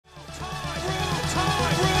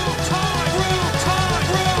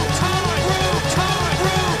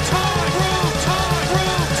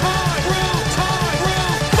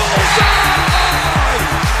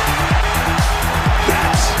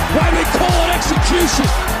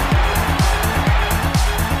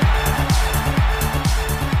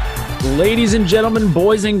Ladies and gentlemen,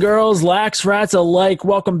 boys and girls, lax rats alike,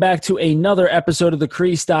 welcome back to another episode of the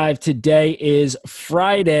Crease Dive. Today is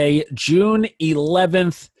Friday, June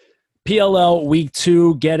 11th. PLL Week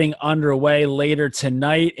 2 getting underway later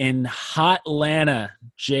tonight in Hotlanta.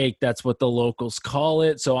 Jake, that's what the locals call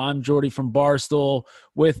it. So I'm Jordy from Barstool.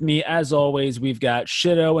 With me, as always, we've got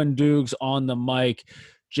Shitto and Dukes on the mic.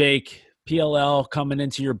 Jake, PLL coming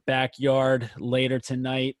into your backyard later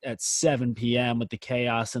tonight at 7 p.m. with the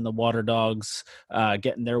Chaos and the Water Dogs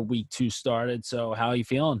getting their Week 2 started. So how are you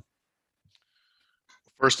feeling?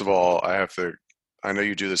 First of all, I know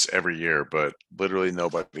you do this every year, but literally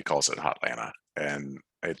nobody calls it Hotlanta. And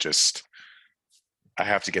I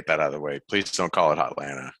have to get that out of the way. Please don't call it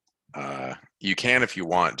Hotlanta. You can if you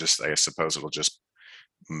want, I suppose it'll just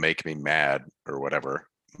make me mad or whatever,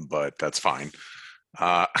 but that's fine.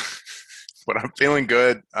 But I'm feeling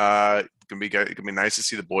good. It can be nice to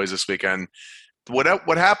see the boys this weekend.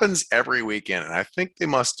 What happens every weekend, and I think they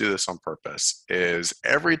must do this on purpose, is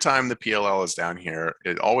every time the PLL is down here,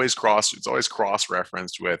 it's always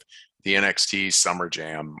cross-referenced with the NXT Summer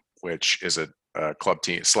Jam, which is a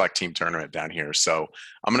select team tournament down here. So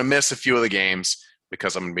I'm going to miss a few of the games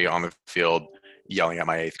because I'm going to be on the field yelling at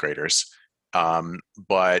my 8th graders.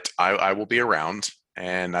 But I will be around,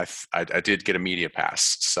 and I did get a media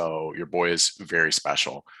pass, so your boy is very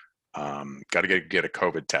special. Got to get a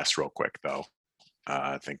COVID test real quick though.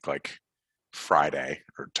 I think like Friday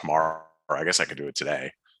or tomorrow, or I guess I could do it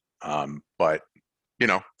today. But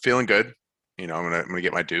feeling good. I'm gonna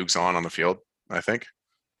get my Dukes on the field. I think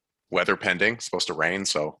weather pending, it's supposed to rain,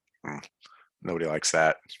 so nobody likes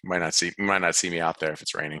that. You might not see me out there if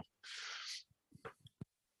it's raining.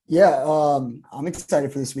 Yeah, I'm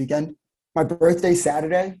excited for this weekend. My birthday's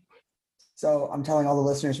Saturday, so I'm telling all the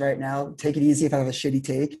listeners right now, take it easy if I have a shitty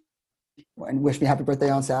take, and wish me happy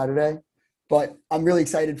birthday on Saturday. But I'm really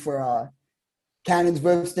excited for Cannons,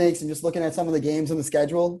 Whipsnakes, and just looking at some of the games on the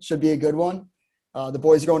schedule. Should be a good one. The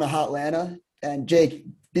boys are going to Hotlanta. And, Jake,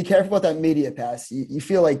 be careful about that media pass. You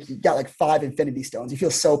feel like you got like 5 Infinity Stones. You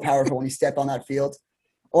feel so powerful when you step on that field.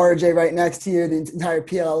 RJ right next to you, the entire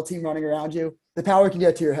PLL team running around you. The power can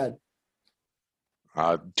get to your head.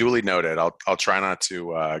 Duly noted. I'll try not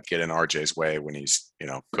to get in RJ's way when he's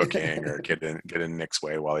cooking or get in Nick's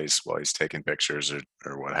way while he's taking pictures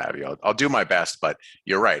or what have you. I'll do my best, but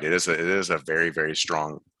you're right. It is a very, very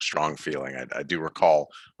strong feeling. I do recall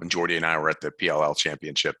when Jordy and I were at the PLL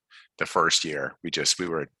championship the first year. We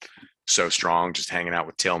were so strong, just hanging out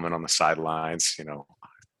with Tillman on the sidelines.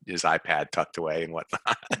 His iPad tucked away and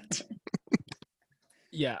whatnot.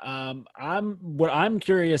 Yeah, what I'm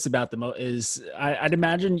curious about the most is I'd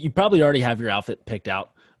imagine you probably already have your outfit picked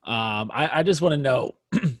out. I just want to know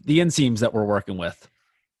the inseams that we're working with.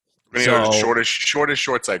 We're gonna go the shortest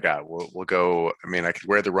shorts I got. We'll go. I mean, I could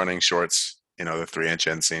wear the running shorts, the 3-inch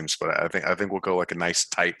inseams, but I think we'll go like a nice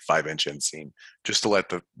tight 5-inch inseam just to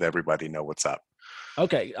let everybody know what's up.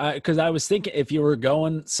 Okay, because I was thinking if you were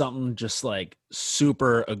going something just like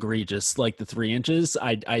super egregious, like the 3 inches,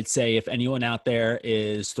 I'd say if anyone out there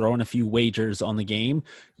is throwing a few wagers on the game,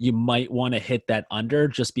 you might want to hit that under,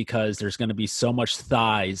 just because there's going to be so much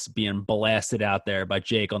thighs being blasted out there by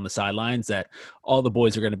Jake on the sidelines that all the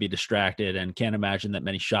boys are going to be distracted and can't imagine that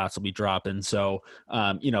many shots will be dropping. So,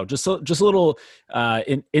 just a little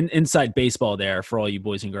inside baseball there for all you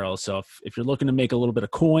boys and girls. So if you're looking to make a little bit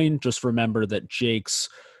of coin, just remember that Jake's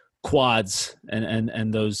quads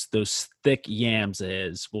and those thick yams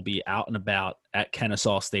will be out and about at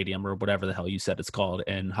Kennesaw Stadium or whatever the hell you said it's called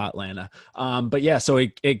in Hotlanta. But yeah, so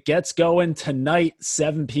it gets going tonight,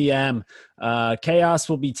 7 p.m. Chaos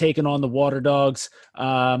will be taking on the Water Dogs.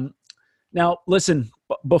 Now, listen,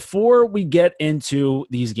 before we get into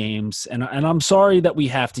these games, and I'm sorry that we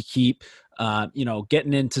have to keep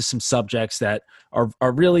getting into some subjects that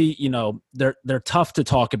are really, they're tough to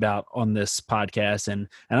talk about on this podcast. And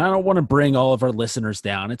I don't want to bring all of our listeners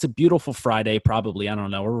down. It's a beautiful Friday, probably. I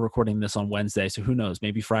don't know. We're recording this on Wednesday, so who knows?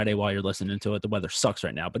 Maybe Friday while you're listening to it. The weather sucks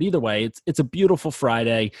right now. But either way, it's a beautiful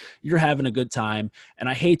Friday. You're having a good time. And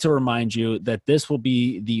I hate to remind you that this will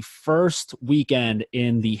be the first weekend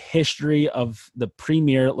in the history of the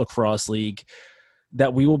Premier Lacrosse League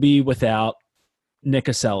that we will be without Nick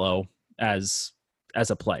Acello as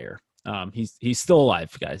a player. He's still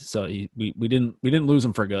alive, guys. So we didn't lose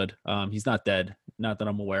him for good. He's not dead, not that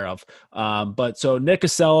I'm aware of. But so Nick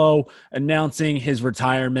Acello announcing his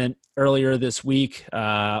retirement earlier this week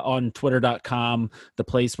on Twitter.com, the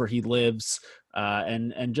place where he lives,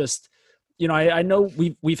 and just I know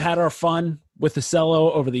we've had our fun with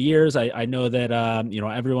Acello over the years, I know that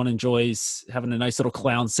everyone enjoys having a nice little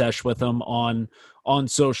clown sesh with him on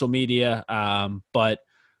social media. But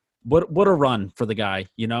what a run for the guy,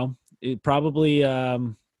 It probably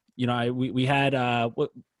we had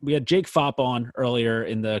Jake Fopp on earlier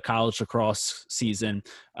in the college lacrosse season,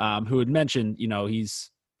 who had mentioned,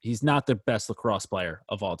 he's not the best lacrosse player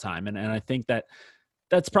of all time. And I think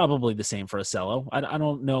that's probably the same for Acello. I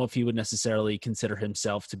don't know if he would necessarily consider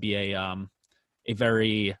himself to be a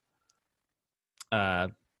very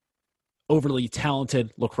overly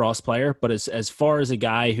talented lacrosse player, but as far as a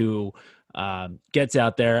guy who gets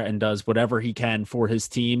out there and does whatever he can for his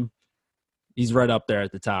team, he's right up there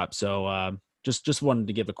at the top. So just wanted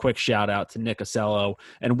to give a quick shout out to Nick Acello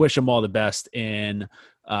and wish him all the best in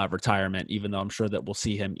retirement, even though I'm sure that we'll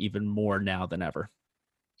see him even more now than ever.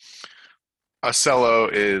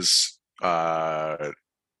 Acello is having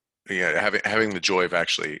the joy of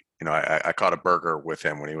actually, I caught a burger with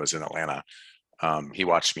him when he was in Atlanta. He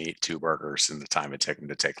watched me eat 2 burgers in the time it took him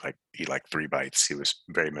to eat 3 bites. He was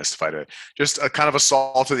very mystified. Just a kind of a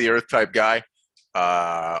salt of the earth type guy.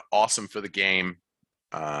 Awesome for the game.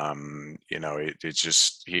 It's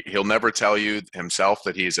just he'll never tell you himself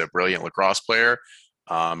that he's a brilliant lacrosse player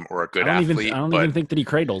or a good athlete. I don't even think that he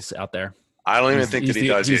cradles out there. I don't even think that he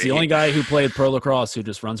does. He's the only guy who played pro lacrosse who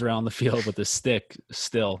just runs around the field with his stick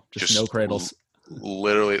still, just no cradles.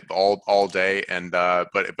 Literally all day, and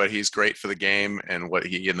but he's great for the game, and what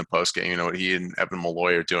he in the post game, what he and Evan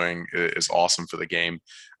Malloy are doing is awesome for the game.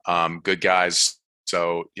 Good guys,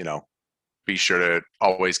 so be sure to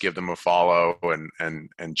always give them a follow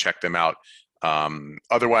and check them out.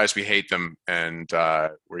 Otherwise, we hate them, and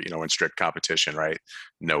we're in strict competition, right?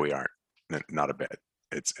 No, we aren't. Not a bit.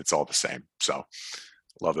 It's all the same. So.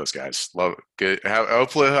 Love those guys. Love good.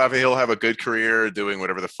 Hopefully he'll have a good career doing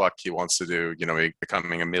whatever the fuck he wants to do.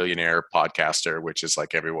 Becoming a millionaire podcaster, which is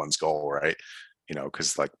everyone's goal, right?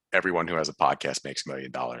 Because everyone who has a podcast makes $1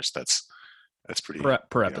 million. That's pretty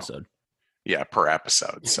per episode. Yeah, per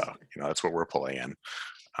episode. So that's what we're pulling in.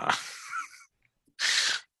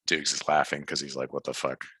 Dukes is laughing because he's like, "What the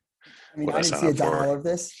fuck?" I mean, I didn't see $1 of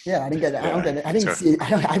this. Yeah, I didn't get it. I don't get it.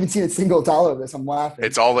 I haven't seen a single dollar of this. I'm laughing.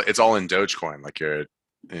 It's all in Dogecoin, like your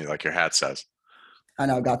hat says. I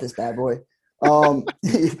know, I got this bad boy.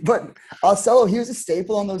 But Acello, he was a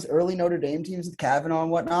staple on those early Notre Dame teams with Kavanaugh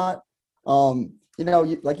and whatnot.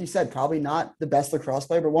 Like you said, probably not the best lacrosse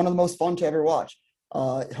player, but one of the most fun to ever watch.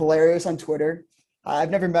 Hilarious on Twitter.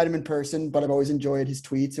 I've never met him in person, but I've always enjoyed his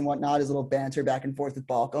tweets and whatnot, his little banter back and forth with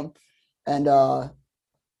Balcom. And,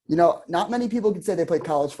 not many people can say they played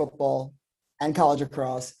college football and college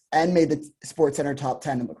lacrosse and made the Sports Center top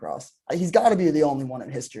 10 in lacrosse. He's got to be the only one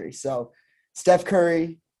in history. So Steph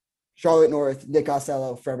Curry, Charlotte North, Nick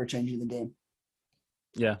Acello, forever changing the game.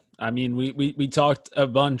 Yeah. I mean, we talked a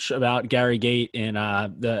bunch about Gary Gate in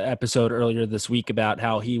the episode earlier this week about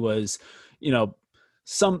how he was,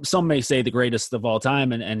 some may say the greatest of all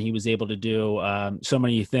time, and he was able to do so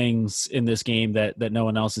many things in this game that no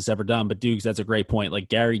one else has ever done. But Dukes, that's a great point.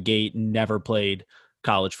 Gary Gate never played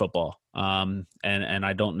college football. And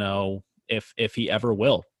I don't know if he ever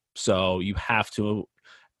will. So you have to,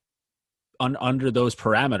 under those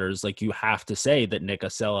parameters, you have to say that Nick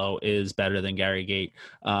Acello is better than Gary Gate.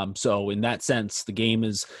 So in that sense, the game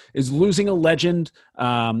is losing a legend,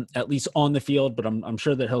 at least on the field, but I'm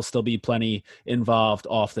sure that he'll still be plenty involved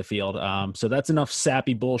off the field. So that's enough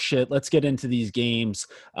sappy bullshit. Let's get into these games.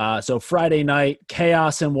 So Friday night,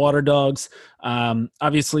 Chaos and Water Dogs.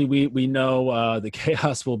 Obviously we know the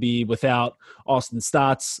Chaos will be without Austin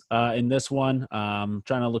Stotts in this one.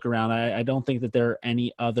 Trying to look around. I don't think that there are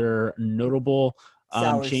any other notable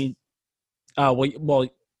change. Well,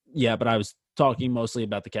 yeah, but I was talking mostly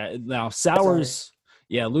about the cat. Now Sowers, Sorry.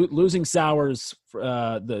 Yeah, losing Sowers.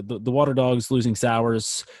 The Water Dogs losing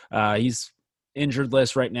Sowers. He's injured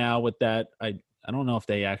list right now with that. I don't know if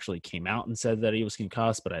they actually came out and said that he was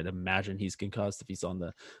concussed, but I'd imagine he's concussed if he's on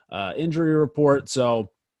the injury report.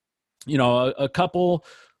 So, a couple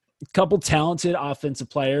talented offensive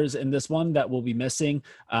players in this one that will be missing.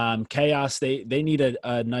 Chaos, they need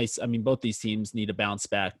a nice, both these teams need a bounce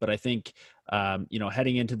back, but I think,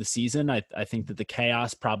 heading into the season, I think that the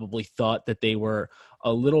Chaos probably thought that they were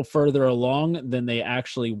a little further along than they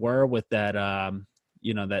actually were with that,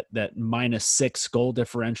 that -6 goal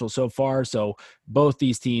differential so far. So both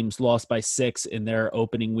these teams lost by 6 in their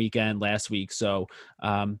opening weekend last week. So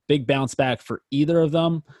big bounce back for either of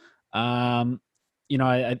them. I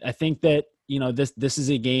think that, this is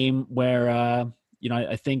a game where,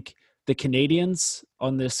 I think the Canadians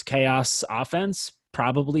on this Chaos offense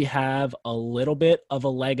probably have a little bit of a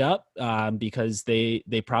leg up because they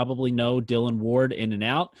probably know Dylan Ward in and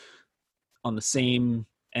out. On the same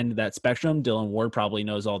end of that spectrum, Dylan Ward probably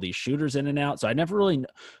knows all these shooters in and out. So I never really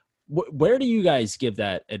where do you guys give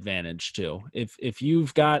that advantage to? If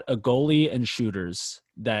you've got a goalie and shooters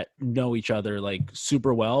that know each other like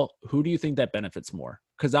super well, who do you think that benefits more?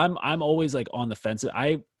 Because I'm always like on the fence.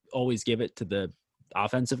 I always give it to the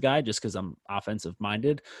offensive guy just because I'm offensive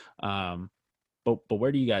minded. But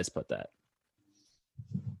where do you guys put that?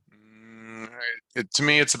 To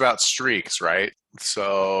me, it's about streaks, right?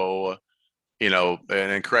 So,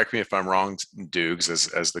 and correct me if I'm wrong, Dukes,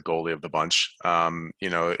 as the goalie of the bunch.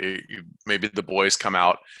 Maybe the boys come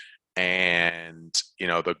out and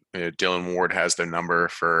the Dylan Ward has their number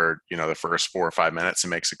for the first 4 or 5 minutes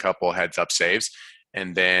and makes a couple heads up saves,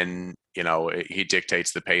 and then he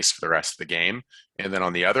dictates the pace for the rest of the game. And then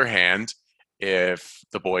on the other hand, if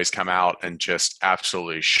the boys come out and just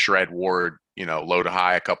absolutely shred Ward, low to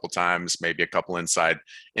high a couple times, maybe a couple inside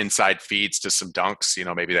feeds to some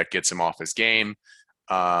dunks, maybe that gets him off his game.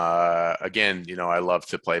 Again, I love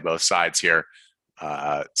to play both sides here.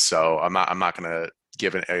 So I'm not going to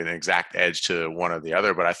give an exact edge to one or the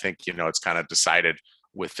other, but I think, it's kind of decided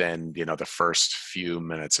within, the first few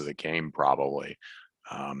minutes of the game, probably,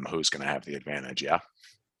 who's going to have the advantage. Yeah.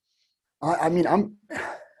 I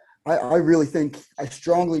really think, I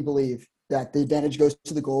strongly believe that the advantage goes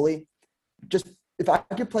to the goalie. Just if I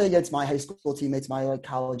could play against my high school teammates, my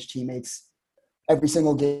college teammates, every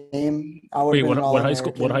single game, I would. Wait, what high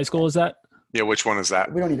school? What high school is that? Yeah, which one is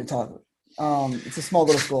that? We don't need to talk. It's a small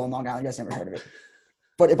little school in Long Island. You guys never heard of it.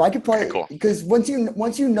 But if I could play, because once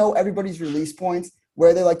you know everybody's release points,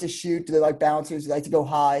 where they like to shoot, do they like bouncers, do they like to go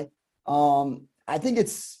high? I think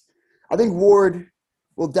Ward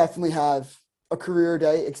will definitely have a career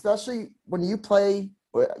day, especially when you play.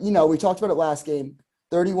 We talked about it last game.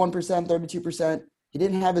 31%, 32%. He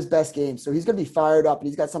didn't have his best game, so he's going to be fired up, and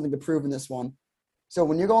he's got something to prove in this one. So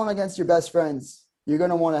when you're going against your best friends, you're going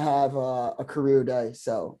to want to have a career day.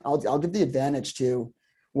 So I'll give the advantage to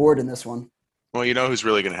Ward in this one. Well, who's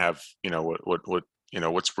really going to have,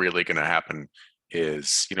 what's really going to happen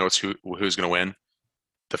is, who's going to win?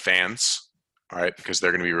 The fans, all right, because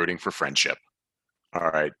they're going to be rooting for friendship, all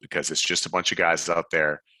right, because it's just a bunch of guys out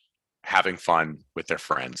there having fun with their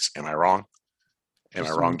friends. Am I wrong? Am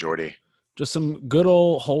I wrong, Jordy? Just some good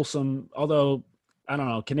old wholesome, although I don't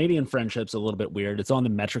know, Canadian friendship's a little bit weird. It's on the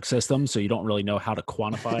metric system, so you don't really know how to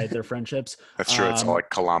quantify their friendships. That's true. It's all like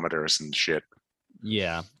kilometers and shit.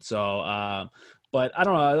 Yeah. So, but I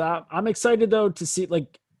don't know. I'm excited though to see,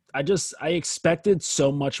 I expected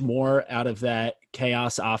so much more out of that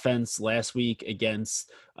chaos offense last week against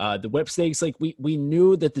the Whipsnakes. Like we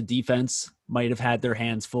knew that the defense might have had their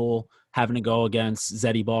hands full having to go against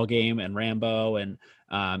Zeddy Ballgame and Rambo and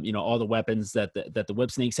all the weapons that the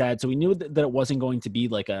Whipsnakes had. So we knew that it wasn't going to be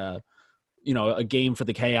like a game for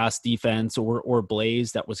the chaos defense or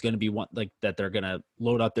Blaze that was going to be one like that they're going to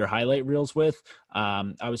load up their highlight reels with.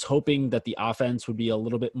 I was hoping that the offense would be a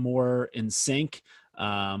little bit more in sync.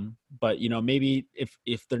 But maybe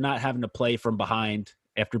if they're not having to play from behind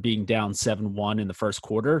after being down 7-1 in the first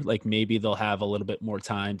quarter, like maybe they'll have a little bit more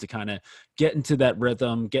time to kind of get into that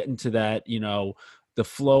rhythm, get into that, the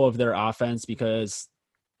flow of their offense, because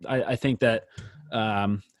I think that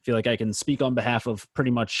I feel like I can speak on behalf of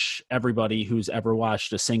pretty much everybody who's ever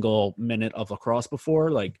watched a single minute of lacrosse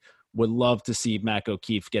before, like would love to see Mac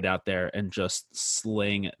O'Keefe get out there and just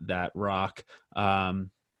sling that rock.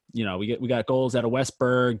 We got goals out of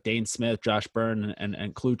Westberg, Dane Smith, Josh Byrne,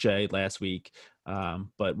 and Kluche last week.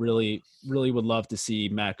 But really, really would love to see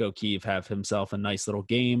Mac O'Keefe have himself a nice little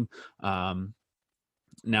game.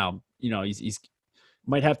 Now, he's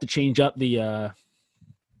might have to change up the,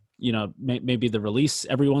 maybe the release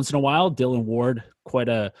every once in a while. Dylan Ward, quite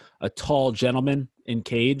a tall gentleman in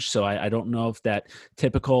cage. So I don't know if that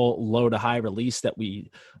typical low to high release that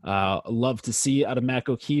we love to see out of Mac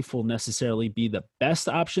O'Keefe will necessarily be the best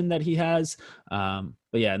option that he has. But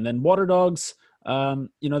yeah, and then Water Dogs,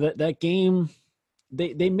 that game,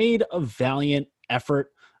 they made a valiant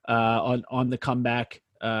effort on the comeback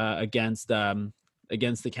against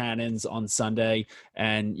the Cannons on Sunday.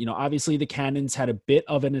 And, obviously the Cannons had a bit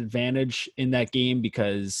of an advantage in that game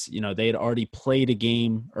because, they had already played a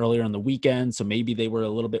game earlier on the weekend. So maybe they were a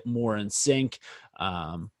little bit more in sync.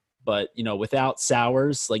 But, without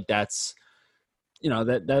Sowers, like that's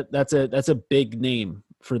a big name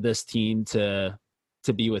for this team to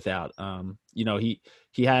be without.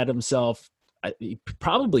 He had himself, he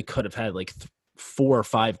probably could have had like 4 or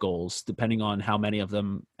 5 goals, depending on how many of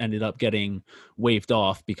them ended up getting waved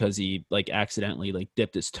off because he like accidentally like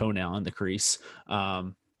dipped his toenail in the crease.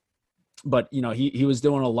 But he was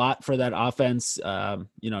doing a lot for that offense,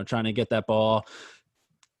 trying to get that ball.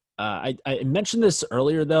 I mentioned this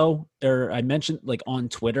earlier though, or I mentioned like on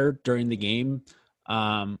Twitter during the game.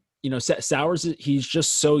 Sowers, he's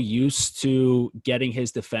just so used to getting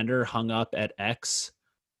his defender hung up at X.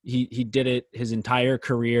 He did it his entire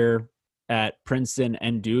career at Princeton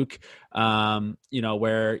and Duke,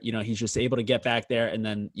 where, he's just able to get back there and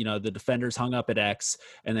then, the defender's hung up at X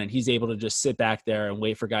and then he's able to just sit back there and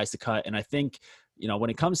wait for guys to cut. And I think, when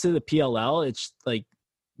it comes to the PLL, it's like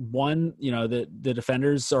the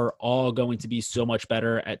defenders are all going to be so much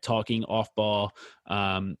better at talking off ball.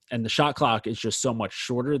 And the shot clock is just so much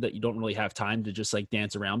shorter that you don't really have time to just like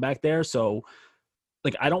dance around back there. So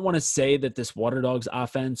like, I don't want to say that this Water Dogs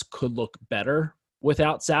offense could look better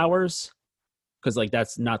without Sowers, because like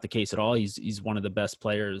that's not the case at all. He's one of the best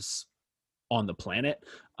players on the planet.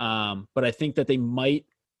 But I think that they might,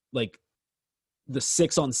 like, the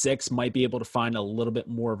 6-on-6 might be able to find a little bit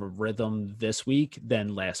more of a rhythm this week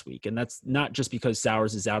than last week. And that's not just because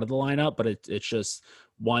Sowers is out of the lineup, but it's just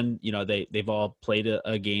one, they've all played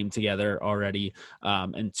a game together already.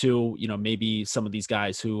 And two, maybe some of these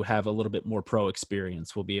guys who have a little bit more pro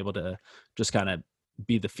experience will be able to just kind of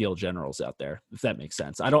be the field generals out there, if that makes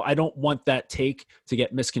sense. I don't want that take to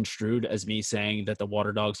get misconstrued as me saying that the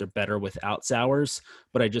Water Dogs are better without Sowers,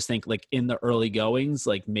 but I just think like in the early goings,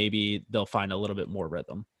 like maybe they'll find a little bit more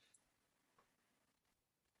rhythm.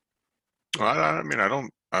 Well, I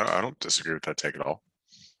don't disagree with that take at all.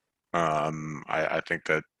 I think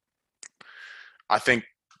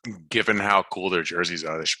given how cool their jerseys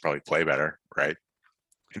are, they should probably play better, right?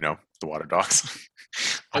 The Water Dogs.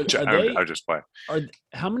 I just play.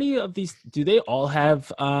 How many of these do they all have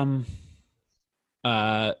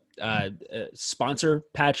sponsor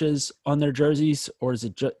patches on their jerseys, or is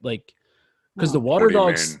it just like, because the Water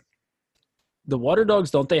Dogs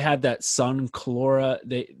don't they have that Sun Chlora?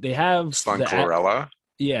 They have Sun Chlorella.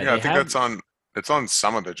 Yeah, I think that's on. It's on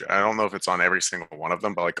some of the. I don't know if it's on every single one of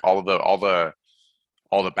them, but like all the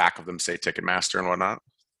back of them say Ticketmaster and whatnot.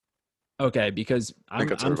 Okay, because I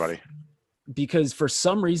think that's everybody. Because for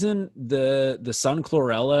some reason the Sun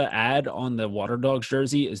Chlorella ad on the Water Dogs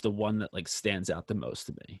jersey is the one that like stands out the most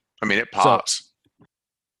to me. I mean, it pops. So,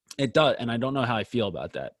 it does, and I don't know how I feel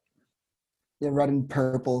about that. Yeah, red and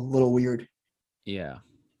purple, a little weird. Yeah.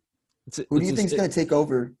 Who do you think is going to take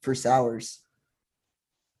over for Sowers?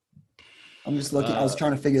 I'm just looking. I was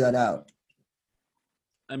trying to figure that out.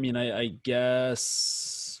 I mean, I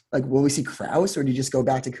guess. Like, will we see Kraus, or do you just go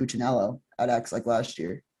back to Cuccinello at X like last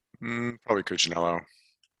year? Probably Cuccinello.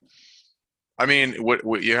 I mean,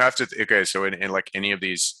 what you have to okay. So in like any of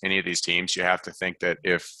these teams, you have to think that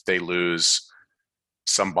if they lose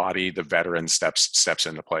somebody, the veteran steps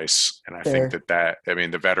into place, and I think that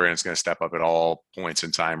the veteran is going to step up at all points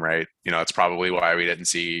in time, right? It's probably why we didn't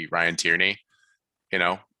see Ryan Tierney.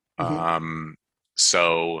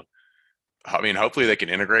 So I mean, hopefully they can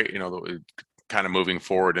integrate. Kind of moving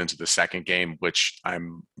forward into the second game, which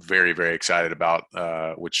I'm very, very excited about,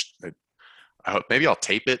 which I hope maybe I'll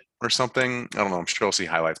tape it or something. I don't know. I'm sure I'll see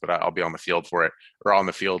highlights, but I'll be on the field for it, or on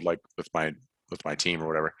the field like with my team or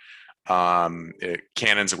whatever.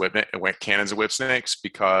 Cannons and whip snakes,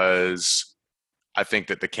 because I think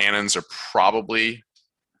that the Cannons are probably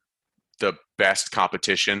the best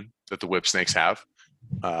competition that the whip snakes have.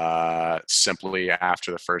 Simply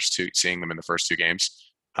after seeing them in the first two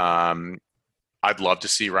games. I'd love to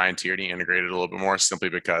see Ryan Tierney integrated a little bit more, simply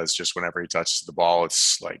because just whenever he touches the ball,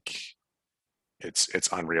 it's like it's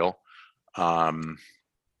unreal. But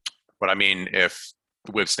I mean, if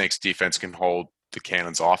the Whip Snakes defense can hold the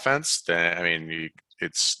Cannons offense, then I mean,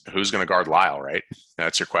 it's who's going to guard Lyle, right?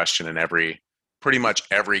 That's your question in pretty much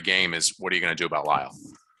every game is, what are you going to do about Lyle?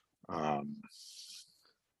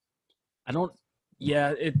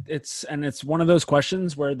 Yeah, it's one of those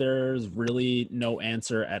questions where there's really no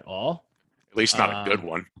answer at all. At least not a good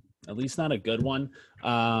one. At least not a good one.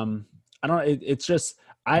 I don't. It's just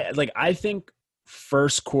I think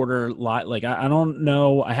first quarter like I don't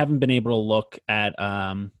know. I haven't been able to look at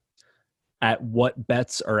what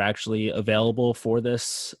bets are actually available for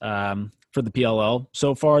this for the PLL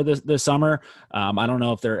so far this summer. I don't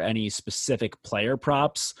know if there are any specific player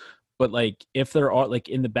props. But like, if there are, like,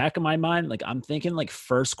 in the back of my mind, like I'm thinking like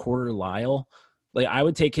first quarter Lyle, like I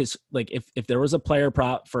would take his, like if there was a player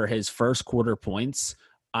prop for his first quarter points,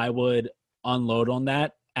 I would unload on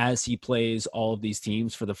that as he plays all of these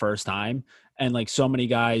teams for the first time. And like so many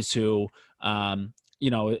guys who,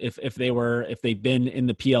 if they've been in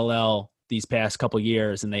the PLL these past couple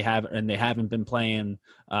years, and they haven't been playing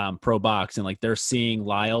pro box, and like they're seeing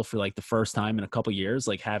Lyle for like the first time in a couple years,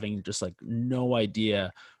 like having just like no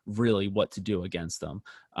idea really what to do against them.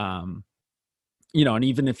 And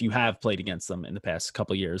even if you have played against them in the past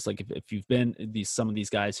couple of years, like if you've been some of these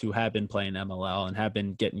guys who have been playing MLL and have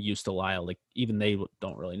been getting used to Lyle, like even they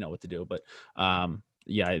don't really know what to do. But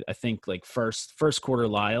yeah, I think like first quarter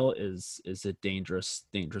Lyle is a dangerous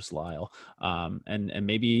Lyle. And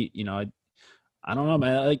maybe, I don't know,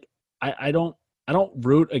 man. Like I don't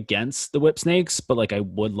root against the Whip Snakes, but like I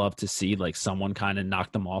would love to see like someone kind of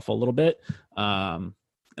knock them off a little bit. And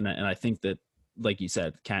I think that, like you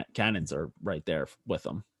said, cannons are right there with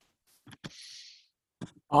them.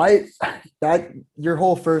 That your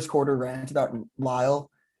whole first quarter rant about Lyle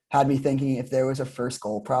had me thinking, if there was a first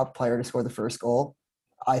goal prop player to score the first goal,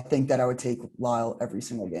 I think that I would take Lyle every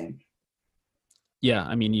single game. Yeah,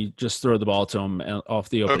 I mean, you just throw the ball to him off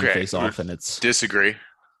the opening face off, and it's disagree.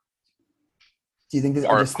 Do you think that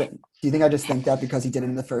I just think that because he did it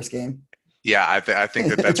in the first game? Yeah, I think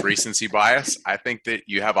that that's recency bias. I think that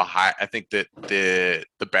you have I think that the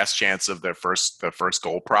best chance of the first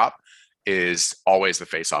goal prop is always the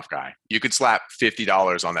face-off guy. You could slap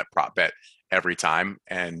 $50 on that prop bet every time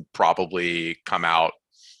and probably come out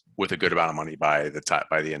with a good amount of money by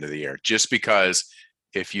the end of the year. Just because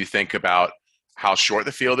if you think about how short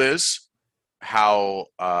the field is, how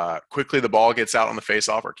quickly the ball gets out on the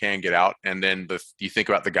face-off or can get out, and then you think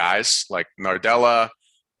about the guys like Nardella.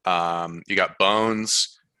 You got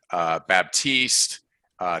Bones, Baptiste,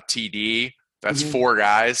 TD. That's 4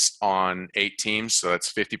 guys on 8 teams, so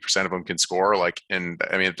that's 50% of them can score.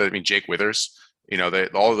 Jake Withers.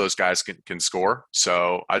 All of those guys can score.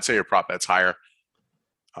 So I'd say your prop bet's higher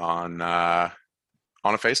on a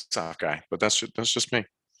face-off guy, but that's just me.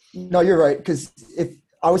 No, you're right. Because if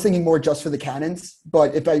I was thinking more just for the cannons,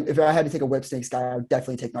 but if I had to take a Whip Snakes guy, I would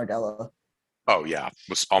definitely take Nardella. Oh yeah,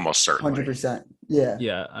 was almost certainly 100%. Yeah.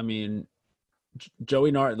 Yeah, I mean,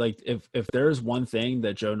 Joey like if there's one thing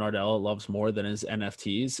that Joe Nardella loves more than his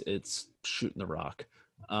NFTs, it's shooting the rock.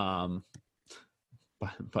 By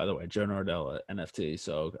the way, Joe Nardella NFT,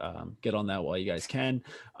 so get on that while you guys can.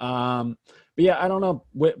 But yeah, I don't know.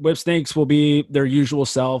 Whip Snakes will be their usual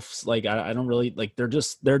selves. Like I don't really like. They're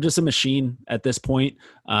just a machine at this point.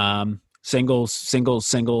 Singles.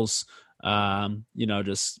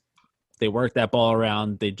 Just they work that ball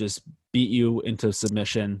around. They just beat you into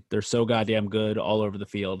submission. They're so goddamn good all over the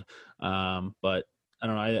field. But I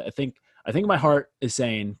don't know. I think my heart is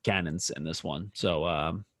saying cannons in this one.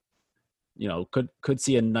 So could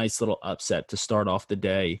see a nice little upset to start off the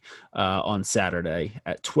day on Saturday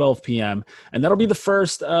at 12 p.m. And that'll be the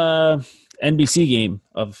first NBC game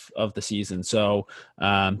of the season. So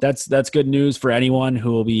that's good news for anyone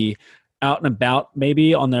who will be out and about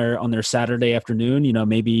maybe on their Saturday afternoon.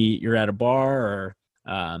 Maybe you're at a bar or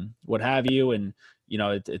what have you, and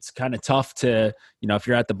it's kind of tough to, if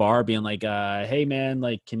you're at the bar being like, hey man,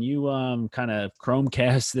 like, can you kind of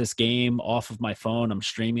Chromecast this game off of my phone? I'm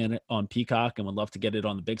streaming it on Peacock and would love to get it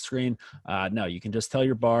on the big screen. No, you can just tell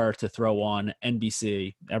your bar to throw on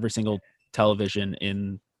NBC. Every single television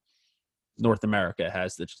in North America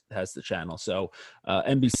has the channel. So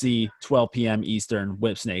NBC, 12 p.m. Eastern,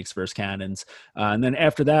 Whip Snakes versus Cannons. And then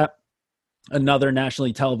after that, another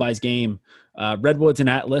nationally televised game, Redwoods and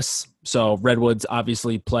Atlas. So Redwoods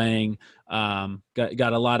obviously playing, got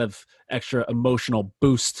a lot of extra emotional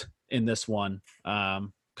boost in this one,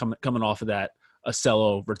 coming off of that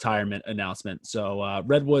Acello retirement announcement. So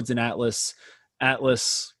Redwoods and Atlas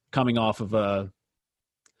coming off of a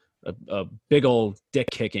big old dick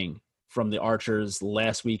kicking from the Archers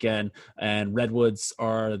last weekend, and Redwoods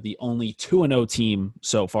are the only 2-0 team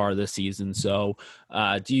so far this season. So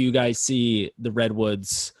do you guys see the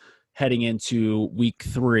Redwoods heading into week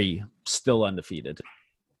 3 still undefeated?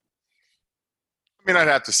 I mean, I'd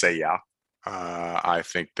have to say, yeah. I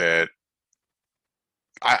think that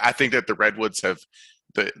the Redwoods have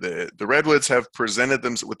the Redwoods have presented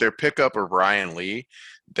them with their pickup of Ryan Lee.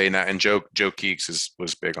 And Joe Keeks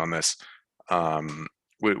was big on this.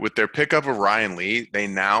 With their pickup of Ryan Lee, they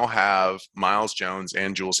now have Miles Jones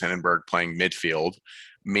and Jules Henenberg playing midfield,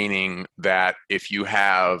 meaning that if you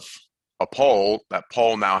have a poll, that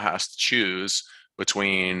poll now has to choose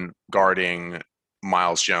between guarding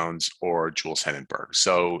Miles Jones or Jules Henenberg.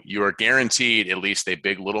 So you are guaranteed at least a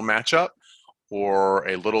big little matchup or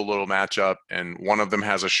a little matchup, and one of them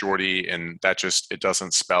has a shorty, and it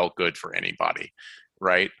doesn't spell good for anybody,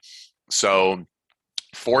 right? So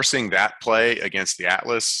forcing that play against the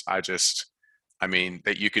Atlas,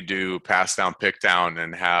 that you could do pass down, pick down,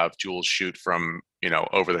 and have Jules shoot from,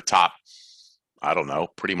 over the top. I don't know,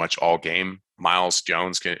 pretty much all game. Miles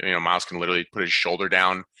can literally put his shoulder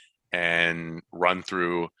down and run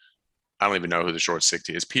through. I don't even know who the short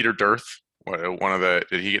safety is. Peter Dirth,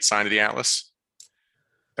 did he get signed to the Atlas?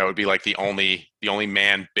 That would be like the only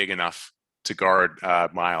man big enough to guard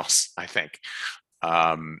Miles, I think.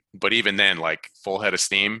 But even then, like full head of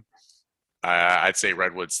steam, I'd say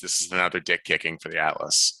Redwoods. This is another dick kicking for the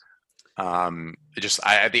Atlas.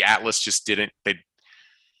 The Atlas just didn't.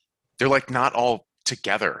 They're like not all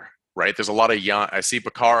together, right? There's a lot of young. I see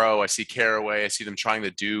Baccaro, I see Caraway, I see them trying to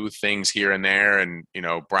do things here and there, and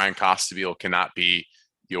Brian Costabile cannot be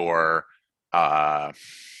your guy.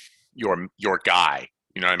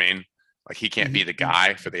 You know what I mean? Like he can't be the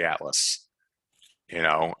guy for the Atlas. And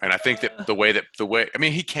I think that the way I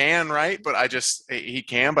mean he can, right? But he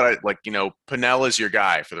can, but Pinnell is your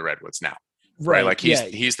guy for the Redwoods now. Right? Like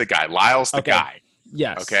he's the guy. Lyle's the guy.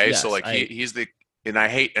 Yes. Okay. Yes, so like he's the, and I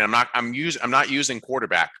hate, and I'm not using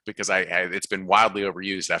quarterback because it's been wildly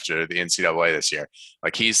overused after the NCAA this year.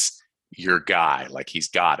 Like he's your guy. Like he's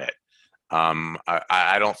got it.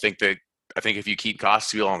 I don't think that. I think if you keep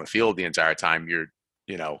Costabile on the field the entire time, you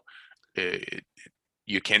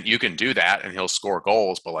can do that and he'll score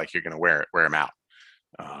goals, but like you're going to wear him out.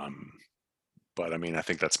 But I mean, I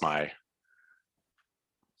think that's my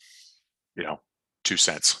 2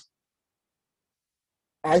 cents.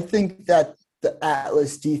 I think that the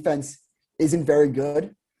Atlas defense isn't very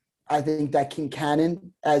good. I think that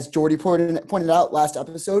Kincannon, as Jordy pointed out last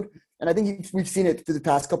episode, and I think we've seen it through the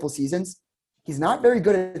past couple seasons, he's not very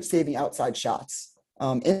good at saving outside shots.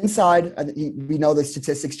 Inside, we know the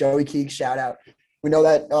statistics. Joey Keeg, shout out. We know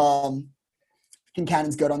that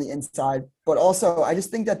Kincannon's good on the inside. But also, I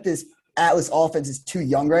just think that this Atlas offense is too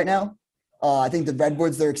young right now. I think the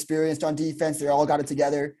Redwoods, they're experienced on defense. They all got it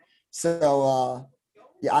together. So,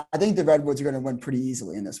 I think the Redwoods are going to win pretty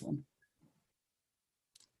easily in this one.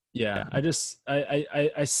 Yeah,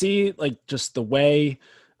 I see like just the way,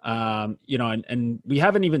 and we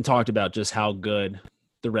haven't even talked about just how good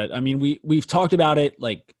I mean, we've talked about it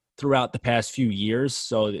like throughout the past few years.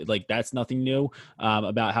 So like, that's nothing new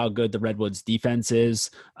about how good the Redwoods defense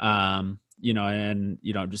is. Just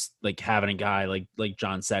like having a guy like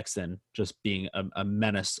John Sexton just being a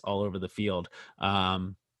menace all over the field.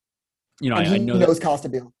 And he knows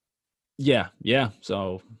Costabile. Yeah.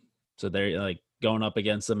 So they're like going up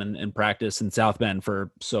against them in practice in South Bend for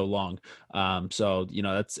so long.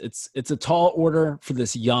 It's a tall order for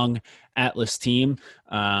this young Atlas team.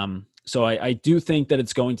 So I do think that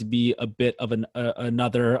it's going to be a bit of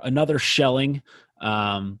another shelling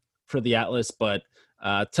for the Atlas, but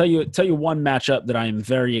tell you one matchup that I am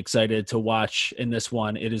very excited to watch in this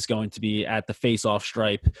one. It is going to be at the face-off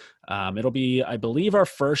stripe. It'll be, I believe, our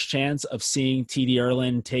first chance of seeing TD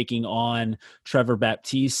Ierlan taking on Trevor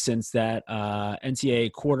Baptiste since that NCAA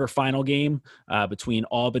quarterfinal game between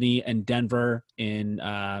Albany and Denver in,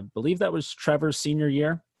 I believe that was Trevor's senior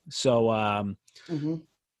year. So,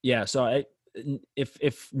 so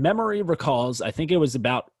if memory recalls, I think it was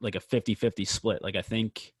about like a 50-50 split. Like I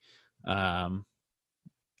think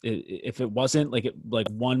if it wasn't like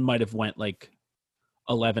one might have went like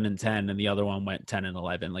 11-10 and the other one went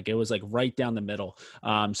 10-11. Like it was like right down the middle.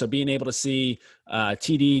 So being able to see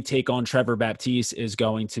TD take on Trevor Baptiste is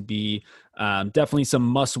going to be definitely some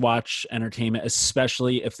must-watch entertainment,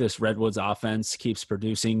 especially if this Redwoods offense keeps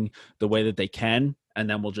producing the way that they can. And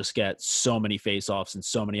then we'll just get so many face-offs and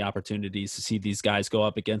so many opportunities to see these guys go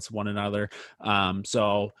up against one another.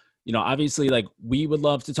 Obviously, like we would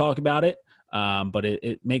love to talk about it. But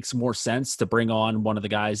it makes more sense to bring on one of the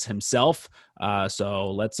guys himself.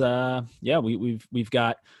 So let's, we've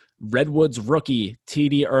got Redwoods rookie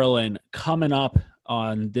TD Ierlan coming up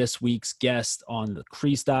on this week's guest on the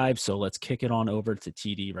Crease Dive. So let's kick it on over to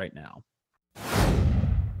TD right now.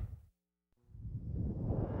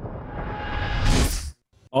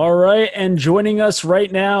 All right, and joining us right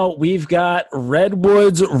now, we've got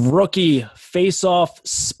Redwoods rookie face-off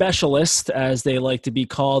specialist, as they like to be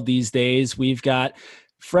called these days. We've got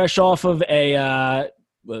fresh off of a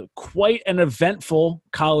quite an eventful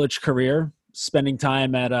college career, spending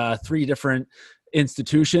time at 3 different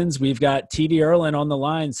institutions. We've got TD Ierlan on the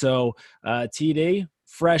line. So TD,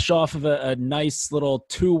 fresh off of a nice little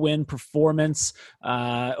 2-win performance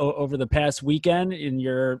over the past weekend in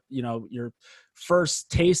your first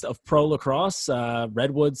taste of pro lacrosse.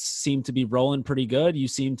 Redwoods seem to be rolling pretty good. You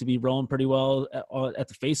seem to be rolling pretty well at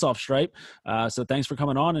the face-off stripe. So thanks for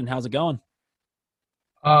coming on, and how's it going?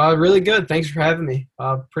 Really good. Thanks for having me.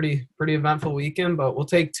 Pretty eventful weekend, but we'll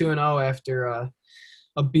take 2-0 after a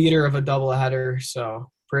beater of a doubleheader. So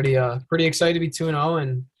pretty excited to be 2-0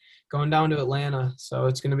 and going down to Atlanta. So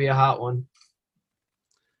it's going to be a hot one.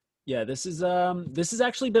 Yeah, this is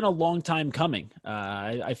actually been a long time coming.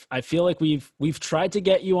 I feel like we've tried to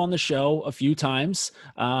get you on the show a few times.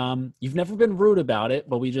 You've never been rude about it,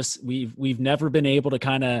 but we've never been able to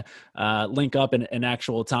kind of link up in an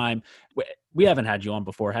actual time. We haven't had you on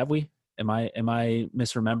before, have we? Am I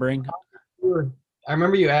misremembering? I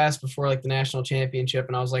remember you asked before like the national championship,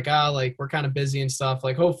 and I was like, like we're kind of busy and stuff.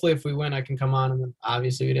 Like, hopefully, if we win, I can come on. And then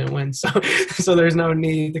obviously, we didn't win, so so there's no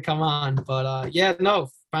need to come on. But yeah,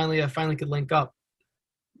 no, finally, I finally could link up.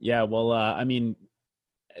 Yeah, well, I mean,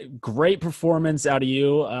 great performance out of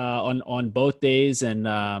you on both days, and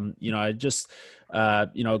I just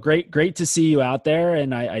great to see you out there.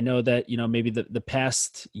 And I know that maybe the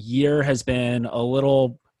past year has been a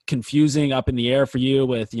little confusing, up in the air for you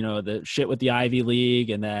with the shit with the Ivy League,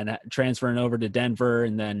 and then transferring over to Denver,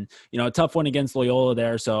 and then a tough one against Loyola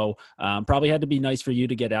there. So probably had to be nice for you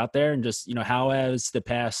to get out there. And just how has the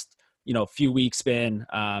past few weeks been,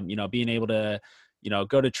 being able to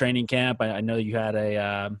go to training camp? I know you had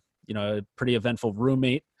a pretty eventful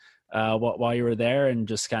roommate while you were there, and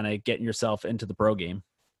just kind of getting yourself into the pro game.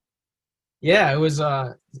 Yeah, it was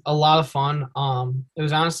a lot of fun. It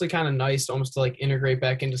was honestly kind of nice almost to like integrate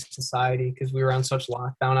back into society, because we were on such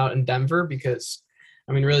lockdown out in Denver, because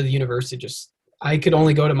I mean, really the university I could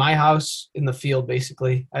only go to my house in the field,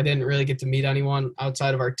 basically. I didn't really get to meet anyone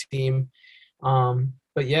outside of our team.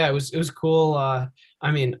 But yeah, it was cool. I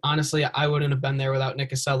mean, honestly, I wouldn't have been there without Nick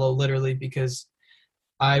Casello, literally, because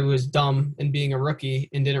I was dumb in being a rookie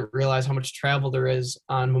and didn't realize how much travel there is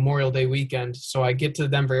on Memorial Day weekend. So I get to the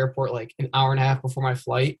Denver airport like an hour and a half before my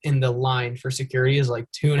flight, and the line for security is like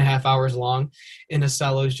 2.5 hours long. And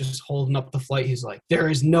Acello is just holding up the flight. He's like, there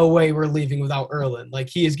is no way we're leaving without Ierlan. Like,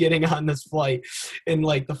 he is getting on this flight. And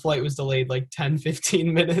like the flight was delayed like 10,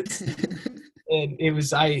 15 minutes. And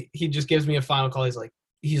he just gives me a final call.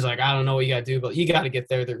 He's like, I don't know what you got to do, but you got to get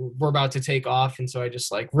there. We're about to take off. And so I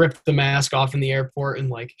just like ripped the mask off in the airport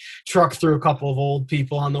and like trucked through a couple of old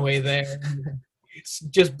people on the way there.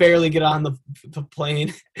 Just barely get on the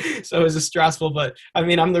plane. So it was stressful, but I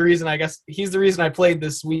mean, I guess he's the reason I played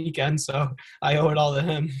this weekend. So I owe it all to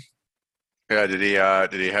him. Yeah.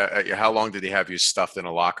 How long did he have you stuffed in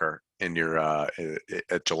a locker in your,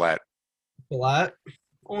 at Gillette? Gillette?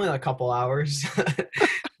 Only a couple hours.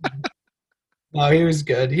 No, he was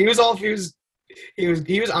good. He was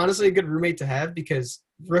honestly a good roommate to have, because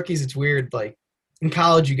rookies, it's weird. Like in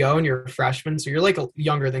college, you go and you're a freshman, so you're like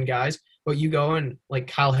younger than guys, but you go and like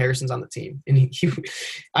Kyle Harrison's on the team, and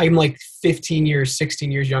I'm like 16 years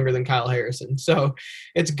younger than Kyle Harrison. So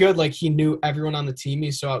it's good. Like, he knew everyone on the team.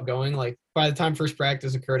 He's so outgoing. Like, by the time first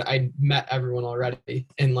practice occurred, I met everyone already,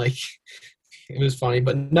 and like it was funny.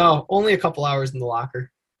 But no, only a couple hours in the locker.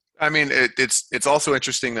 I mean, it's also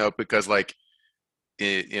interesting though, because like,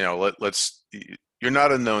 you're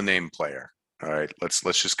not a no-name player. All right. Let's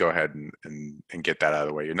just go ahead and get that out of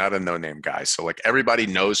the way. You're not a no-name guy. So like, everybody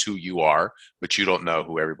knows who you are, but you don't know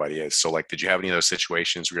who everybody is. So like, did you have any of those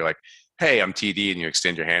situations where you're like, hey, I'm TD, and you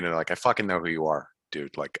extend your hand and like, I fucking know who you are,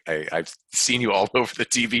 dude. Like, I've seen you all over the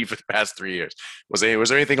TV for the past 3 years. Was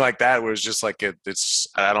there anything like that where it's just like,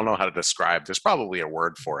 I don't know how to describe, there's probably a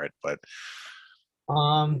word for it, but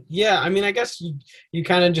yeah, I mean, I guess you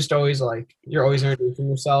kind of just always like, you're always introducing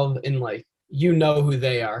yourself, and like, who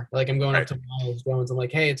they are. Like, I'm going up to Miles Jones. I'm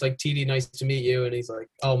like, hey, it's like TD, nice to meet you. And he's like,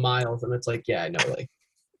 oh, Miles. And it's like, yeah, I know, like,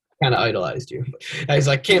 kind of idolized you. And he's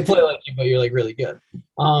like, can't play like you, but you're like really good.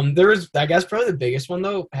 There was, I guess, probably the biggest one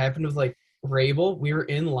though happened with like Rabel. We were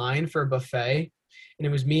in line for a buffet, and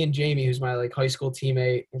it was me and Jamie, who's my like high school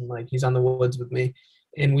teammate, and like he's on the Woods with me.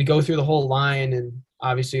 And we go through the whole line, and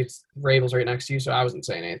obviously it's Rabel's right next to you, so I wasn't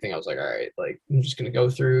saying anything. I was like, all right, like, I'm just gonna go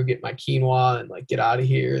through, get my quinoa, and like get out of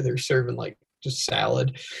here. They're serving like just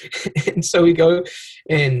salad. And so we go,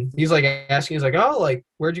 and he's like asking, he's like, oh, like,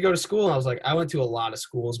 where'd you go to school? And I was like, I went to a lot of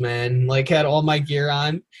schools, man. Like, had all my gear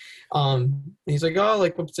on. He's like, oh,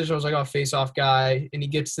 like, what position? I was like, oh, face-off guy. And he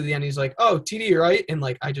gets to the end, he's like, oh, TD, right? And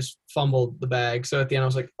like, I just fumbled the bag. So at the end, I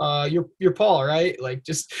was like, you're Paul, right? Like,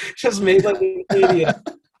 just made like an idiot.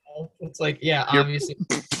 It's like, yeah, obviously.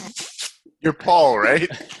 You're Paul, right?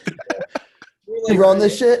 You run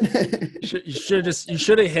this shit. You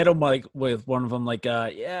should have hit him like with one of them, like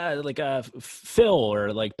Phil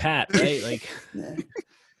or like Pat, right? Like, yeah.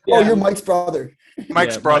 Yeah. Oh, you're Mike's brother.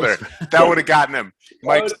 Mike's brother. That would have gotten him.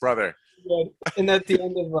 Mike's brother. And at the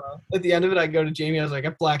end of it, I go to Jamie. I was like, I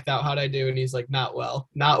blacked out. How'd I do? And he's like, not well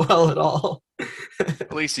at all.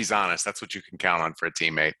 At least he's honest. That's what you can count on for a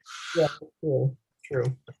teammate. Yeah,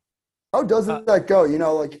 true. How does that go?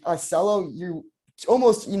 Like Cello, you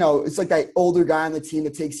almost, it's like that older guy on the team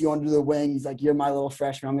that takes you under the wing. He's like, you're my little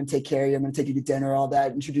freshman. I'm going to take care of you. I'm going to take you to dinner, all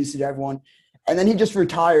that, introduce you to everyone. And then he just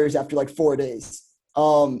retires after like 4 days.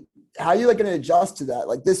 How are you like going to adjust to that?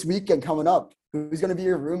 Like this weekend coming up, who's going to be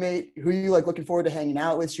your roommate? Who are you like looking forward to hanging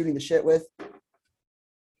out with, shooting the shit with?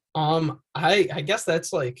 I guess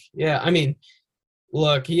that's like, yeah, I mean,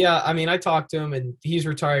 look, yeah, I mean, I talked to him and he's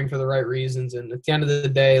retiring for the right reasons. And at the end of the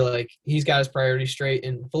day, like he's got his priorities straight.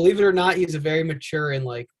 And believe it or not, he's a very mature and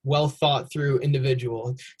like well thought through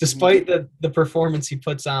individual, despite the performance he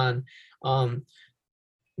puts on.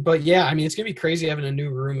 But yeah, I mean, it's gonna be crazy having a new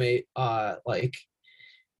roommate. Like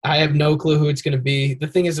I have no clue who it's gonna be. The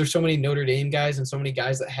thing is, there's so many Notre Dame guys and so many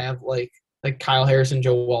guys that have like Kyle Harrison,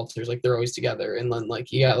 Joe Walters, like they're always together. And then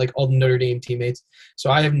like you got like all the Notre Dame teammates. So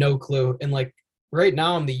I have no clue. And like right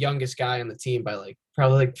now, I'm the youngest guy on the team by like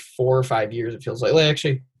probably like 4 or 5 years. It feels like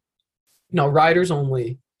actually, no, Ryder's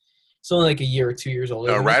only like a year or 2 years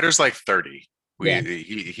older. No, Ryder's like 30. Yeah.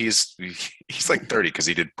 He's like 30 because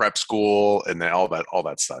he did prep school and then all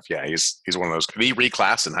that stuff. Yeah, he's one of those. He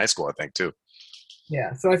reclassed in high school, I think, too.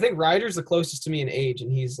 Yeah, so I think Ryder's the closest to me in age,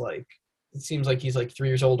 and he's like, it seems like he's like 3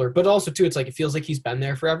 years older. But also too, it's like it feels like he's been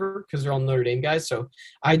there forever because they're all Notre Dame guys. So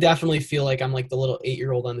I definitely feel like I'm like the little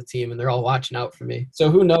 8-year-old on the team, and they're all watching out for me. So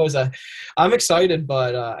who knows? I'm excited,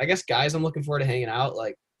 but I guess guys, I'm looking forward to hanging out.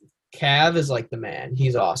 Like Cav is like the man.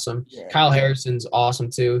 He's awesome. Yeah. Kyle Harrison's awesome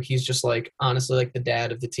too. He's just like honestly like the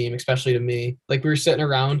dad of the team, especially to me. Like we were sitting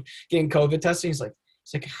around getting COVID testing. He's like,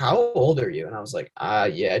 how old are you? And I was like,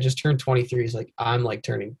 yeah, I just turned 23. He's like, I'm like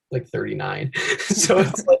turning like 39. So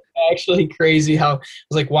it's like actually crazy how I was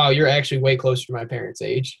like, wow, you're actually way closer to my parents'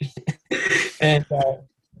 age. And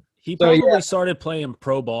he probably started playing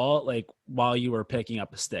pro ball like while you were picking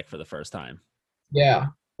up a stick for the first time. Yeah,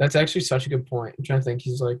 that's actually such a good point. I'm trying to think.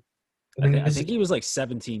 He's like, I think he was like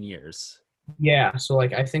 17 years. Yeah, so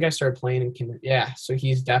like I think I started playing in kindergarten. Yeah, so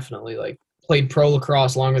he's definitely like played pro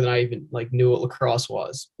lacrosse longer than I even like knew what lacrosse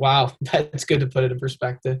was. Wow, that's good to put it in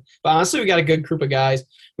perspective. But honestly, we got a good group of guys.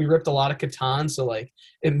 We ripped a lot of Catan, so like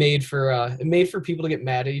it made for people to get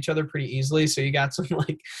mad at each other pretty easily. So you got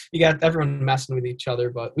everyone messing with each other,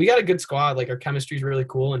 but we got a good squad. Like our chemistry is really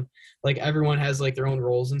cool, and like everyone has like their own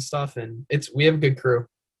roles and stuff, and we have a good crew.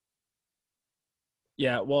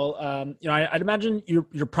 Yeah, well, I'd imagine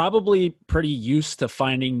you're probably pretty used to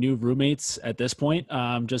finding new roommates at this point,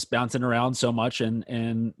 just bouncing around so much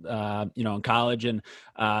in college and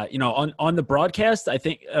on the broadcast. I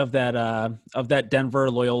think of that Denver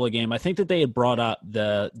Loyola game. I think that they had brought up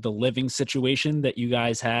the living situation that you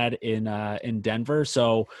guys had in Denver.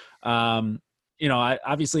 So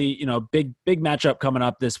obviously, big matchup coming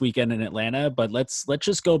up this weekend in Atlanta. But let's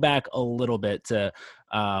just go back a little bit to.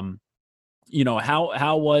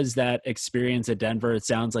 How was that experience at Denver? It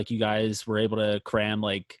sounds like you guys were able to cram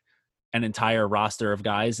like an entire roster of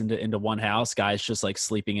guys into one house, guys just like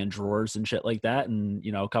sleeping in drawers and shit like that. And,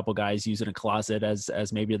 a couple guys using a closet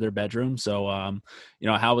as maybe their bedroom. So,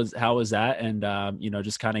 how was that? And,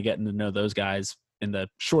 just kind of getting to know those guys in the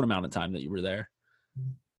short amount of time that you were there.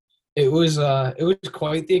 It was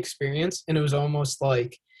quite the experience. And it was almost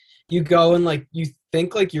like you go and like, you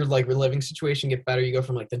think like your like living situation get better. You go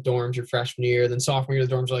from like the dorms your freshman year, then sophomore year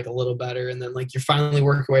the dorms are like a little better, and then like you're finally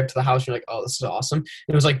working your way up to the house. You're like, oh, this is awesome. And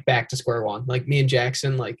it was like back to square one. Like me and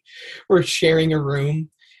Jackson, like we're sharing a room.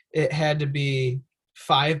 It had to be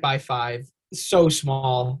 5 by 5, so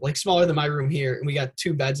small, like smaller than my room here, and we got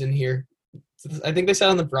 2 beds in here. I think they said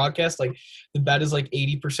on the broadcast like the bed is like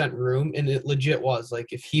 80% room, and it legit was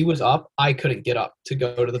like if he was up, I couldn't get up to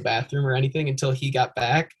go to the bathroom or anything until he got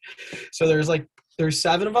back. So there's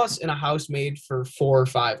 7 of us in a house made for 4 or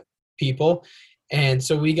 5 people. And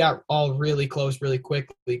so we got all really close really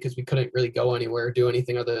quickly because we couldn't really go anywhere or do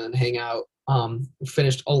anything other than hang out. We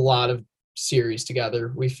finished a lot of series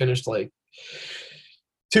together. We finished like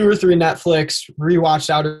 2 or 3 Netflix, rewatched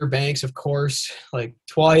Outer Banks, of course, like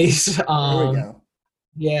twice. There we go.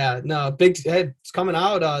 Yeah, no, it's coming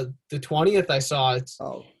out the 20th. I saw it.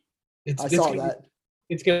 I saw that.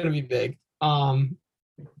 It's gonna be big.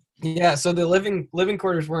 Yeah, so the living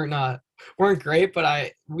quarters weren't great,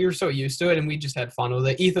 but we were so used to it, and we just had fun with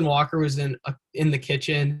it. Ethan Walker was in the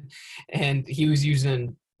kitchen, and he was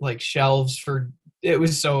using like shelves for.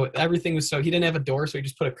 Everything was so, he didn't have a door, so he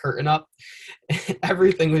just put a curtain up.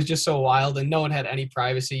 Everything was just so wild, and no one had any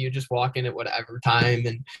privacy. You just walk in at whatever time,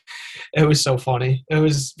 and it was so funny.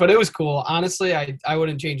 But it was cool. Honestly, I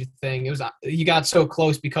wouldn't change a thing. You got so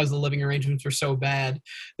close because the living arrangements were so bad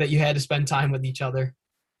that you had to spend time with each other.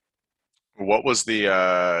 What was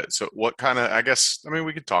what kind of, I guess, I mean,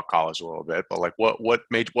 we could talk college a little bit, but like what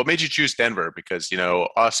made you choose Denver? Because,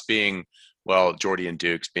 us being well, Jordy and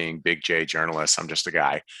Dukes being big J journalists. I'm just a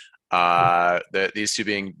guy. These two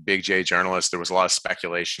being big J journalists, there was a lot of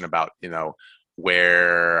speculation about,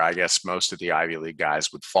 where I guess most of the Ivy League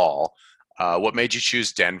guys would fall. What made you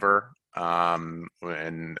choose Denver?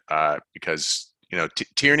 Because,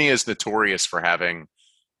 Tierney is notorious for having,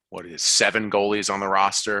 7 goalies on the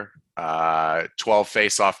roster, 12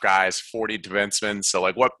 face-off guys, 40 defensemen.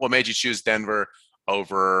 So, what made you choose Denver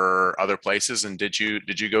over other places? And did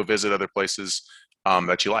you go visit other places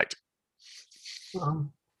that you liked?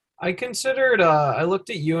 I considered I looked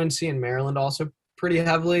at UNC and Maryland also pretty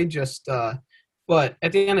heavily, but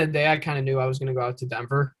at the end of the day I kind of knew I was going to go out to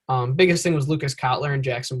Denver. Biggest thing was Lucas Kotler and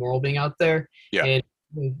Jackson Morrill being out there. Yeah. And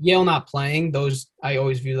with Yale not playing, those I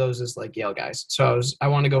always view those as like Yale guys. So I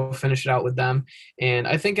want to go finish it out with them. And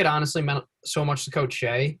I think it honestly meant so much to Coach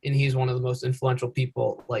Shea, and he's one of the most influential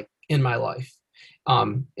people like in my life.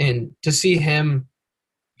 And to see him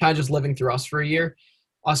kind of just living through us for a year,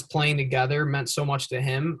 us playing together meant so much to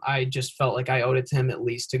him. I just felt like I owed it to him at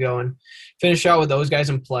least to go and finish out with those guys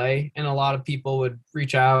and play. And a lot of people would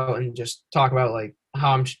reach out and just talk about like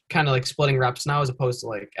how I'm kind of like splitting reps now as opposed to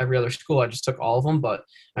like every other school. I just took all of them. But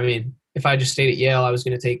I mean, if I just stayed at Yale, I was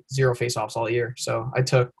going to take 0 faceoffs all year. So I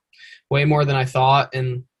took way more than I thought.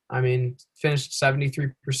 And I mean, finished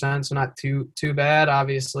 73%. So not too bad.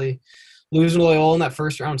 Obviously, losing to Loyola in that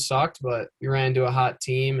first round sucked, but we ran into a hot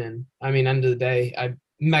team. And I mean, end of the day, I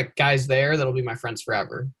met guys there that'll be my friends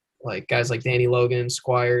forever. Like guys like Danny Logan,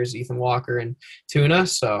 Squires, Ethan Walker, and Tuna.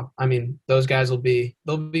 So, I mean, those guys they'll be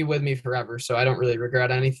with me forever. So I don't really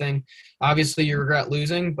regret anything. Obviously you regret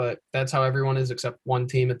losing, but that's how everyone is except one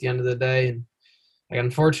team at the end of the day. And like,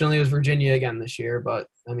 unfortunately it was Virginia again this year, but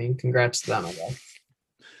I mean, congrats to them, I guess.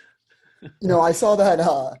 I saw that,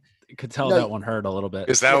 You could tell that one hurt a little bit.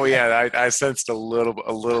 Is that I sensed a little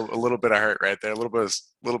bit of hurt right there. A little bit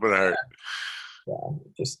of hurt. Yeah,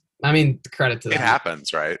 credit to them. It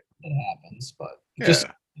happens, right? It happens, but just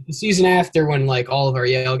the season after when like all of our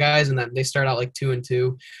Yale guys and then they start out like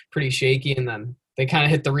 2-2, pretty shaky, and then they kind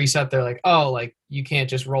of hit the reset. They're like, oh, like you can't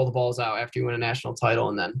just roll the balls out after you win a national title.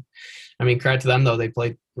 And then, credit to them though, they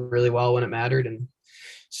played really well when it mattered. And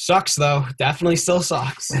sucks though, definitely still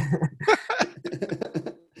sucks.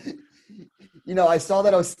 I saw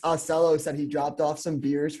that Ocello said he dropped off some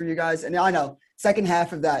beers for you guys. And I know second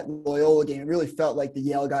half of that Loyola game, it really felt like the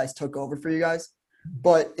Yale guys took over for you guys.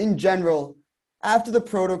 But in general, after the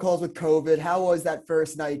protocols with COVID, how was that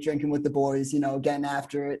first night drinking with the boys, getting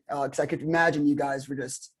after it? Because I could imagine you guys were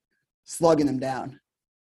just slugging them down.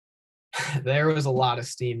 There was a lot of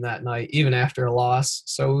steam that night, even after a loss.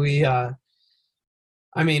 So we had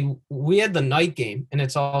the night game, and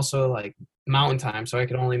it's also like mountain time. So I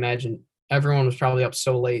could only imagine everyone was probably up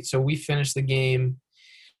so late. So we finished the game.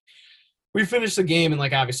 And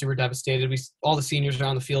like obviously we're devastated. All the seniors are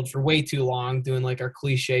on the field for way too long doing like our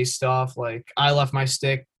cliche stuff. Like I left my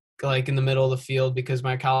stick like in the middle of the field because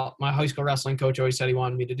my high school wrestling coach always said he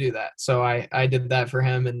wanted me to do that. So I did that for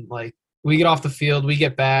him. And like we get off the field, we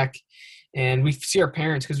get back and we see our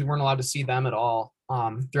parents because we weren't allowed to see them at all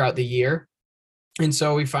throughout the year. And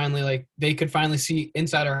so we finally they could finally see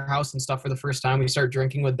inside our house and stuff for the first time. We started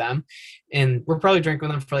drinking with them, and we're probably drinking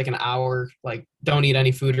with them for like an hour, like don't eat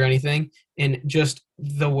any food or anything. And just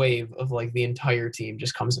the wave of like the entire team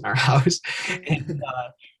just comes in our house. And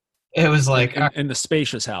it was like in the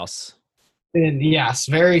spacious house. And yes,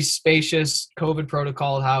 very spacious COVID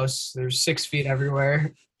protocol house. There's 6 feet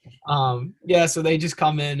everywhere. So they just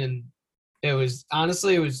come in, and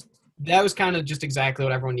that was kind of just exactly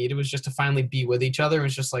what everyone needed, was just to finally be with each other. It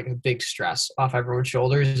was just like a big stress off everyone's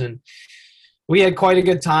shoulders. And we had quite a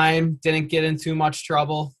good time. Didn't get in too much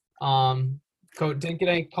trouble. Didn't get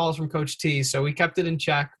any calls from Coach T, so we kept it in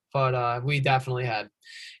check, but we definitely had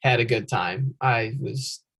a good time. That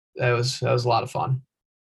was a lot of fun.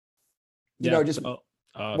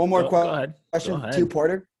 One more question to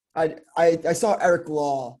Porter. I saw Eric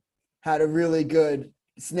Law had a really good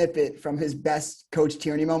snippet from his best Coach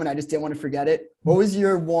Tierney moment. I just didn't want to forget it. What was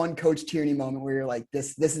your one Coach Tierney moment where you're like,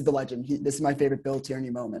 this is the legend. This is my favorite Bill Tierney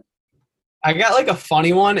moment? I got like a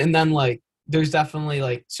funny one, and then like there's definitely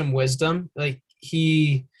like some wisdom. Like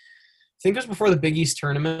I think it was before the Big East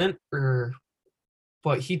tournament,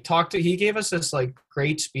 but he gave us this like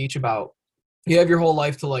great speech about you have your whole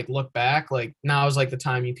life to like look back. Like now is like the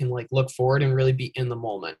time you can like look forward and really be in the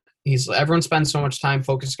moment. Everyone spends so much time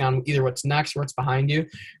focusing on either what's next or what's behind you.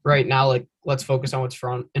 Right now, like let's focus on what's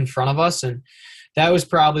in front of us. And that was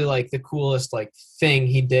probably like the coolest like thing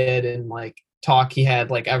he did and like talk he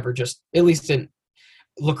had like ever, just at least in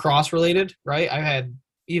lacrosse related, right? I had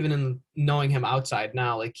even in knowing him outside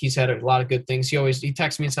now, like he's had a lot of good things. He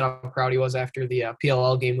texted me and said how proud he was after the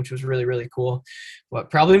PLL game, which was really, really cool. But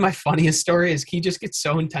probably my funniest story is he just gets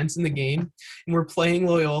so intense in the game, and we're playing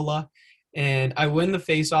Loyola, and I win the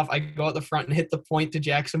face-off. I go out the front and hit the point to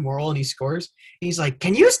Jackson Morrill, and he scores. And he's like,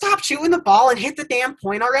 "Can you stop shooting the ball and hit the damn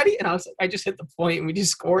point already?" And I was like, "I just hit the point, and we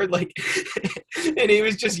just scored." Like, and he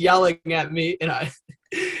was just yelling at me, and I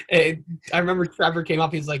remember Trevor came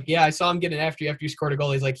up. He's like, "Yeah, I saw him getting after you scored a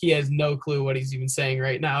goal." He's like, "He has no clue what he's even saying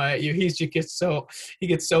right now at you. He gets so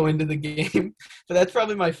into the game." But that's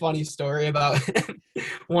probably my funny story about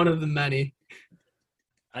one of the many.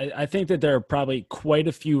 I think that there are probably quite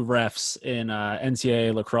a few refs in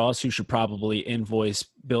NCAA lacrosse who should probably invoice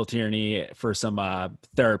Bill Tierney for some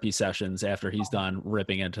therapy sessions after he's done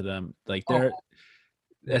ripping into them. Like they're,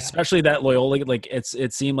 especially that Loyola, like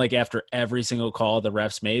it seemed like after every single call the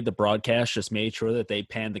refs made, the broadcast just made sure that they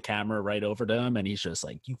panned the camera right over to him, and he's just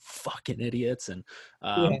like, "You fucking idiots!" And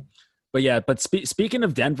but speaking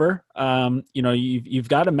of Denver, you've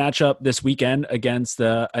got a matchup this weekend against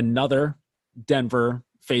another Denver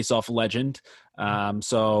face-off legend.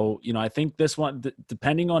 So I think this one,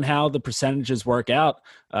 depending on how the percentages work out,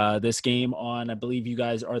 this game on, I believe you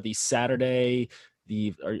guys are the Saturday.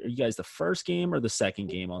 Are you guys the first game or the second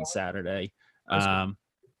game on Saturday?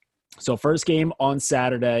 So first game on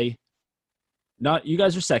Saturday. Not you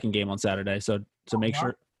guys are second game on Saturday. So make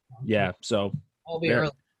sure. Yeah. So I'll be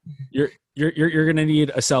early. You're gonna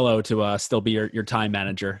need a cello to still be your time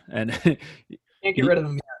manager, and can't get rid of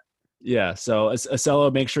him yet. Yeah, so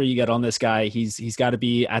Acello, make sure you get on this guy. He's got to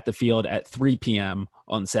be at the field at 3 p.m.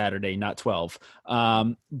 on Saturday, not 12.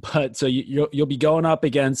 But so you'll be going up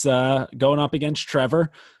against Trevor,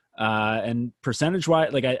 and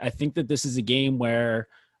percentage-wise, like I think that this is a game where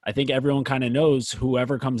I think everyone kind of knows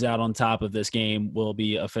whoever comes out on top of this game will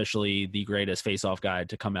be officially the greatest face-off guy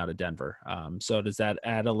to come out of Denver. So does that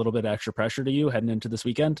add a little bit of extra pressure to you heading into this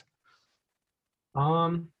weekend?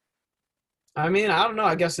 I mean, I don't know.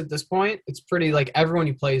 I guess at this point, it's pretty like everyone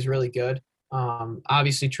you play is really good.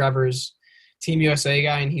 Obviously, Trevor's Team USA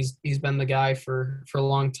guy, and he's been the guy for a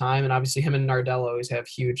long time. And obviously, him and Nardella always have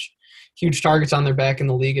huge targets on their back in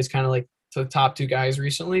the league. Is kind of like the top two guys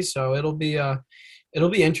recently. So it'll be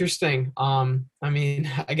interesting. I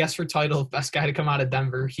mean, I guess for title, best guy to come out of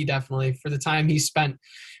Denver, he definitely, for the time he spent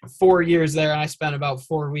 4 years there, and I spent about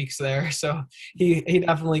 4 weeks there. So he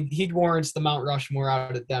definitely, he warrants the Mount Rushmore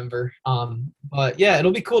out of Denver. But yeah,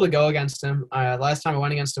 it'll be cool to go against him. Last time I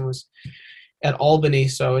went against him was at Albany.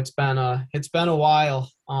 So it's been a while.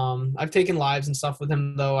 I've taken lives and stuff with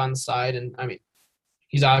him though on the side. And I mean,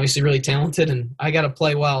 he's obviously really talented, and I got to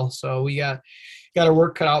play well. So we got our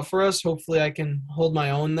work cut out for us. Hopefully I can hold my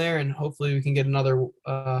own there, and hopefully we can get another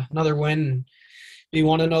win and be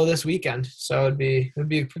 1-0 this weekend. So it'd be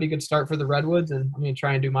a pretty good start for the Redwoods, and I'm going to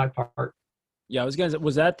try and do my part. Yeah, was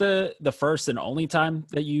that the first and only time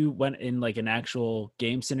that you went in like an actual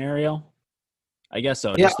game scenario? I guess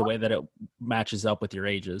so. Yeah. Just the way that it matches up with your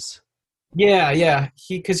ages. Yeah.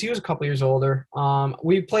 Because he was a couple years older.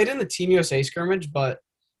 We played in the Team USA scrimmage, but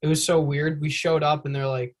it was so weird. We showed up and they're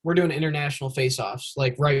like, "We're doing international face-offs."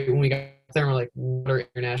 Like right when we got there, we're like, "What are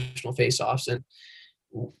international face-offs?" And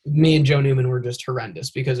me and Joe Newman were just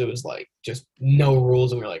horrendous because it was like just no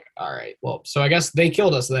rules. And we were like, all right, well, so I guess they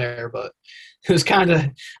killed us there, but it was kind of,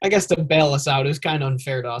 I guess to bail us out, it was kind of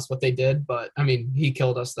unfair to us what they did. But I mean, he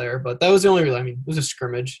killed us there, but that was the only real, I mean, it was a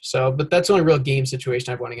scrimmage. So, but that's the only real game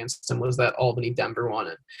situation I've won against him was that Albany Denver one.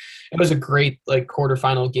 And it was a great like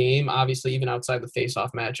quarterfinal game, obviously even outside the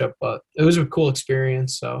face-off matchup, but it was a cool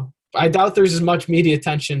experience. So I doubt there's as much media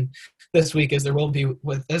attention this week as there will be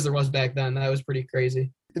as there was back then. That was pretty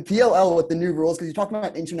crazy. The PLL with the new rules, because you're talking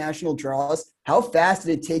about international draws, how fast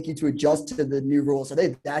did it take you to adjust to the new rules? Are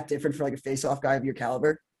they that different for like a face-off guy of your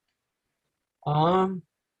caliber? I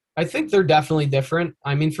think they're definitely different.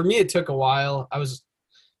 I mean, for me, it took a while.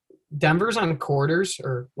 Denver's on quarters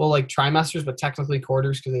like trimesters, but technically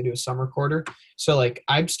quarters because they do a summer quarter. So like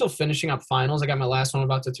I'm still finishing up finals. I got my last one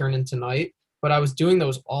about to turn in tonight. But I was doing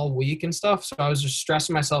those all week and stuff, so I was just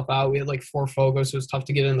stressing myself out. We had like 4 Fogos, so it was tough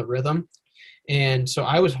to get in the rhythm. And so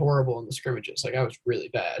I was horrible in the scrimmages. Like I was really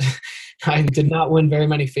bad. I did not win very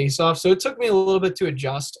many face-offs. So it took me a little bit to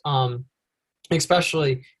adjust,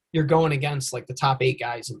 especially you're going against like the top 8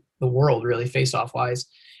 guys in the world, really face-off wise,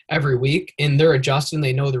 every week. And they're adjusting.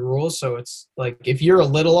 They know the rules. So it's like if you're a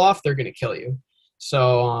little off, they're going to kill you.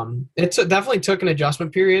 So it definitely took an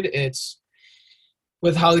adjustment period.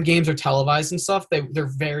 with how the games are televised and stuff,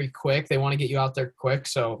 they're very quick. They want to get you out there quick.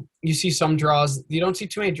 So you see some draws. You don't see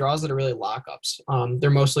too many draws that are really lockups. They're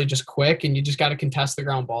mostly just quick, and you just got to contest the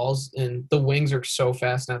ground balls. And the wings are so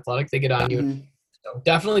fast and athletic; they get on you. Mhm. So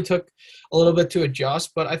definitely took a little bit to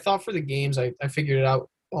adjust, but I thought for the games, I figured it out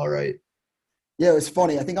all right. Yeah, it was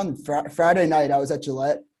funny. I think on Friday night I was at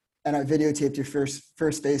Gillette and I videotaped your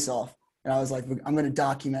first face off, and I was like, I'm going to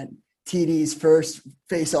document TD's first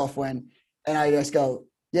face off win, and I just go,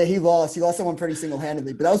 yeah, he lost. He lost that one pretty single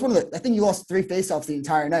handedly, but that was one of the. I think you lost 3 face offs the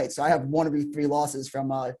entire night, so I have 1 of your 3 losses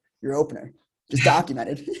from your opener, just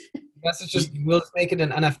documented. I guess it's just we'll just make it an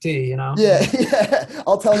NFT, you know? Yeah.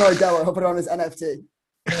 I'll tell Nardella. He'll put it on his NFT.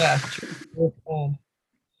 Yeah.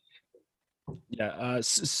 Yeah.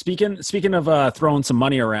 Speaking of throwing some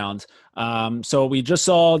money around, so we just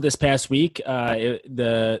saw this past week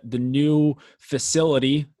the new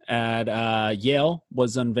facility at Yale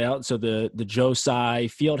was unveiled. So the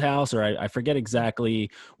Josai Fieldhouse, or I forget exactly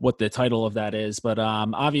what the title of that is, but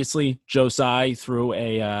obviously Josai threw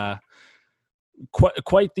a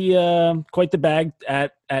quite the bag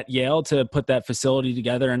at Yale to put that facility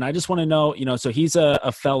together. And I just want to know, so he's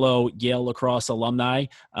a fellow Yale lacrosse alumni,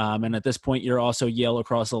 and at this point you're also Yale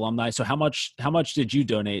lacrosse alumni. So how much did you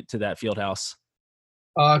donate to that field house?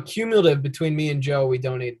 Cumulative between me and Joe, we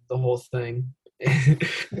donated the whole thing.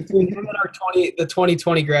 Between him and the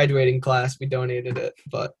 2020 graduating class, we donated it.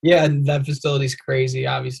 But yeah, that facility's crazy.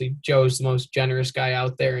 Obviously, Joe's the most generous guy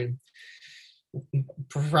out there, and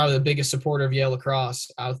probably the biggest supporter of Yale lacrosse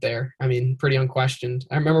out there. I mean, pretty unquestioned.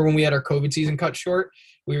 I remember when we had our COVID season cut short,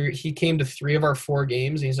 he came to 3 of our 4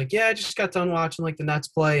 games, and he's like, yeah, I just got done watching like the Nets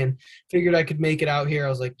play and figured I could make it out here. I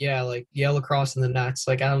was like, yeah, like Yale lacrosse and the Nets.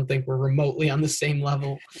 Like, I don't think we're remotely on the same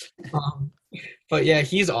level. But yeah,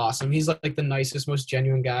 he's awesome. He's like the nicest, most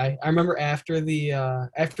genuine guy. I remember after we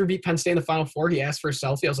beat Penn State in the Final Four, he asked for a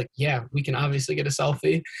selfie. I was like, yeah, we can obviously get a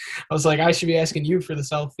selfie. I was like, I should be asking you for the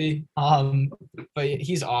selfie. But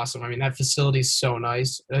he's awesome. I mean, that facility's so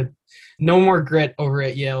nice. No more grit over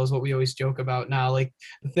at Yale is what we always joke about now. Like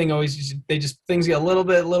the thing always, things get a little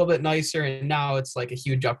bit nicer, and now it's like a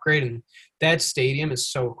huge upgrade. And that stadium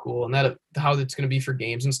is so cool, and that how it's going to be for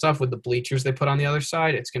games and stuff with the bleachers they put on the other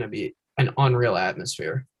side. It's going to be an unreal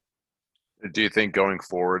atmosphere. Do you think going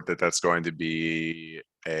forward that's going to be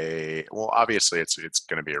obviously it's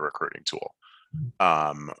going to be a recruiting tool.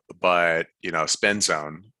 But Spin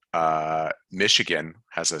Zone, Michigan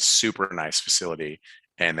has a super nice facility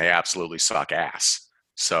and they absolutely suck ass.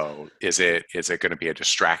 So is it going to be a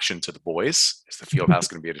distraction to the boys? Is the field house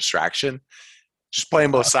going to be a distraction? Just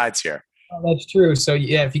playing both sides here. Oh, that's true. So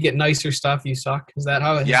yeah, if you get nicer stuff, you suck. Is that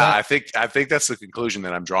how it is? Yeah, I think that's the conclusion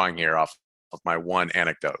that I'm drawing here off of my one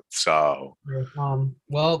anecdote. So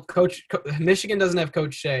well, Michigan doesn't have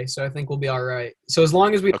Coach Shea, so I think we'll be all right. So as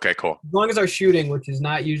long as okay, cool. As long as our shooting, which is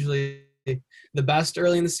not usually the best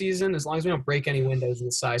early in the season, as long as we don't break any windows in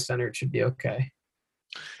the size center, it should be okay.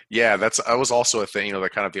 Yeah, that was also a thing, the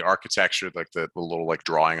kind of the architecture, like the little like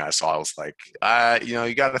drawing I saw. I was like,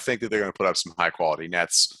 you got to think that they're going to put up some high quality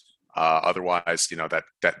nets. Otherwise,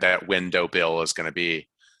 that window bill is going to be,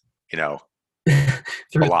 a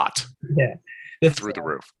lot. Yeah, through the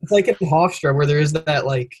roof. It's like in Hofstra where there is that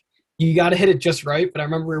like you got to hit it just right. But I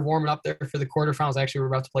remember we were warming up there for the quarterfinals. Actually, we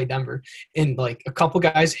were about to play Denver, and like a couple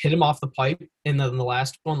guys hit him off the pipe, and then the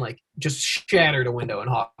last one like just shattered a window in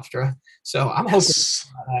Hofstra. So I'm hoping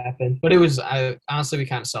that happened. But honestly, we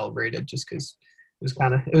kind of celebrated just because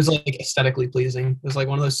it was like aesthetically pleasing. It was like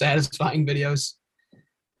one of those satisfying videos.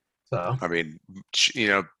 So I mean,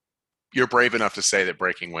 you're brave enough to say that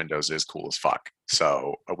breaking windows is cool as fuck.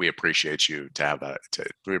 So we appreciate you to have that.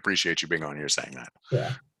 We appreciate you being on here saying that.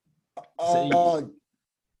 Yeah. You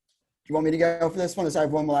want me to go for this one? I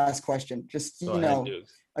have one last question. Just,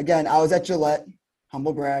 again, I was at Gillette,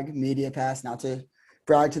 humble brag, media pass, not to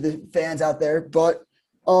brag to the fans out there, but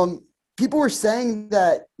people were saying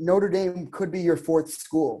that Notre Dame could be your 4th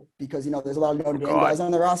school because, there's a lot of Notre Dame guys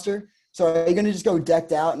on the roster. So are you going to just go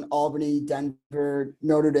decked out in Albany, Denver,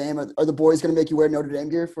 Notre Dame? Are the boys going to make you wear Notre Dame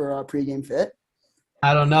gear for a pregame fit?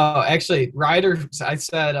 I don't know. Actually, Ryder, I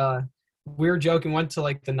said we were joking, went to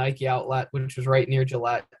like the Nike outlet, which was right near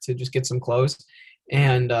Gillette, to just get some clothes.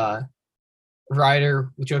 And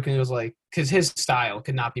Ryder jokingly was like, because his style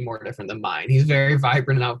could not be more different than mine. He's very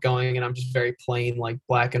vibrant and outgoing, and I'm just very plain, like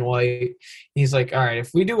black and white. He's like, all right,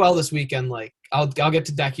 if we do well this weekend, like I'll get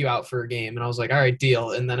to deck you out for a game. And I was like, all right,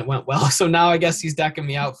 deal. And then it went well. So now I guess he's decking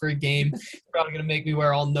me out for a game. He's probably going to make me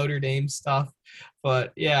wear all Notre Dame stuff.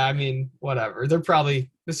 But yeah, I mean, whatever.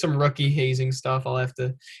 There's some rookie hazing stuff. I'll have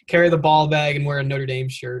to carry the ball bag and wear a Notre Dame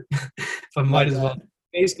shirt. But might as well.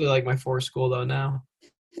 Basically like my 4th school though now.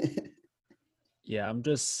 Yeah,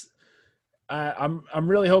 I'm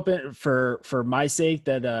really hoping for my sake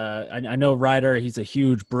that I know Ryder, he's a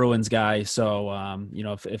huge Bruins guy, so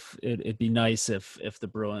if it'd be nice if the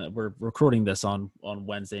Bruins, we're recording this on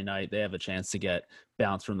Wednesday night, they have a chance to get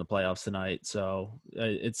bounced from the playoffs tonight. So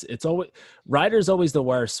it's always Ryder's always the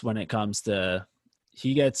worst when it comes to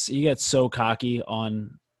he gets so cocky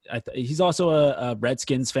on. He's also a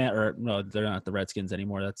Redskins fan, or no, they're not the Redskins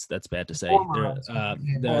anymore. That's bad to say.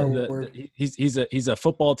 They're he's a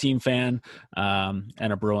football team fan, and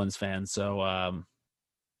a Bruins fan. So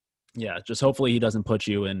yeah, just hopefully he doesn't put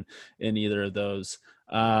you in either of those.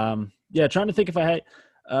 Yeah, trying to think if I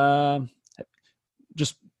had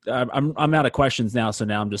just. I'm out of questions now, so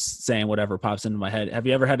now I'm just saying whatever pops into my head. Have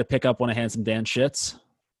you ever had to pick up one of Handsome Dan's shits?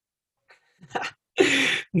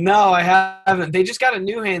 No, I haven't. They just got a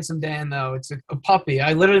new Handsome Dan, though. It's a puppy.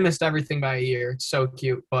 I literally missed everything by a year. It's so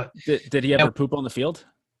cute. But did he ever poop on the field?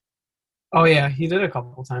 Oh, yeah. He did a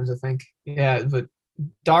couple times, I think. Yeah, but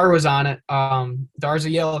Dar was on it. Dar's a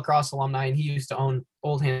Yale Lacrosse alumni, and he used to own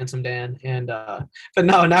Old Handsome Dan. And but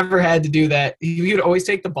no, never had to do that. He would always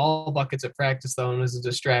take the ball buckets at practice, though, and it was a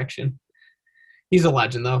distraction. He's a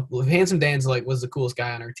legend, though. Handsome Dan's was the coolest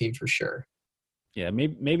guy on our team for sure. Yeah,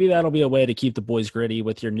 maybe that'll be a way to keep the boys gritty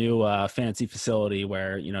with your new fancy facility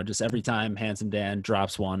where, just every time Handsome Dan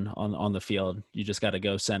drops one on the field, you just got to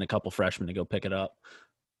go send a couple freshmen to go pick it up.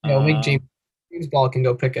 Yeah, we'll make James Ball can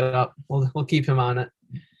go pick it up. We'll keep him on it.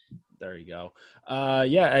 There you go.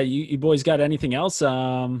 Yeah, you boys got anything else?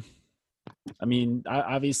 I mean,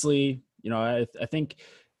 obviously, I think,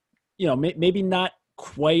 maybe not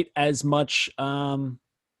quite as much,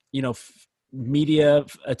 media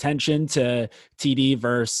attention to TD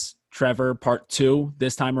versus Trevor part 2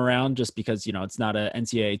 this time around, just because, it's not a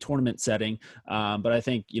NCAA tournament setting. But I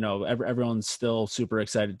think, everyone's still super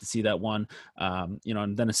excited to see that one. And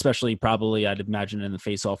then especially probably I'd imagine in the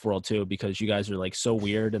face-off world too, because you guys are so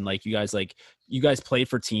weird. And you guys play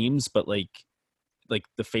for teams, but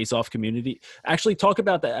the face-off community, actually talk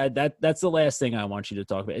about that. That's the last thing I want you to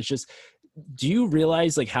talk about. It's just, do you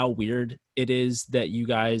realize how weird it is that you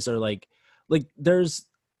guys are there's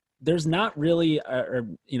not really, or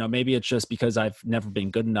maybe it's just because I've never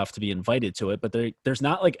been good enough to be invited to it, but there's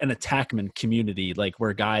not an attackman community,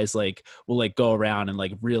 where guys will go around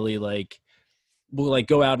and really will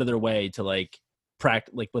go out of their way to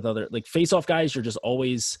practice with other face-off guys. You're just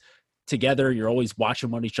always together. You're always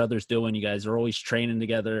watching what each other's doing. You guys are always training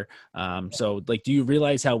together. So do you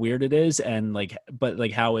realize how weird it is? And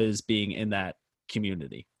but how is being in that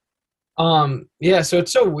community? Yeah, so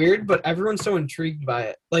it's so weird, but everyone's so intrigued by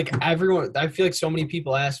it. Everyone, I feel so many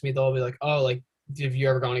people ask me, they'll be like, oh, have you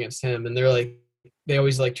ever gone against him? And they're they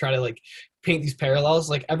always try to paint these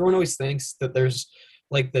parallels. Everyone always thinks that there's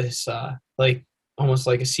this, almost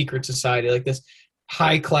a secret society, this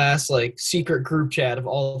high class, secret group chat of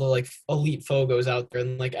all the elite Fogos out there.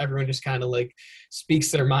 And everyone just kind of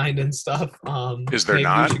speaks their mind and stuff. Is there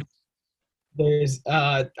not? There's,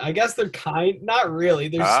 I guess they're not really.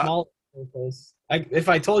 There's small. If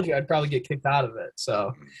I told you, I'd probably get kicked out of it.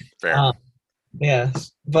 So, fair. Yeah,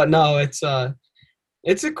 but no, it's a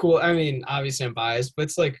cool. I mean, obviously I'm biased,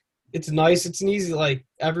 but it's nice. It's an easy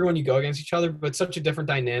everyone you go against each other, but such a different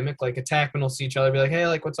dynamic. Attackmen will see each other, be like, hey,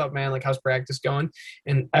 what's up, man? How's practice going?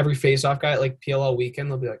 And every face-off guy at PLL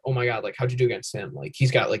weekend, they'll be like, oh my god, how'd you do against him?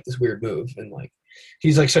 He's got this weird move, and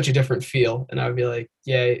he's such a different feel. And I'd be like,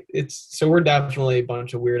 yeah, so we're definitely a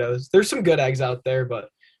bunch of weirdos. There's some good eggs out there, but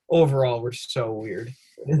overall, we're so weird.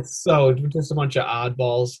 We're just a bunch of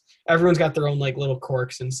oddballs. Everyone's got their own little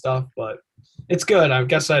quirks and stuff, but it's good. I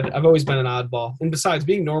guess I've always been an oddball. And besides,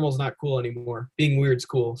 being normal is not cool anymore. Being weird's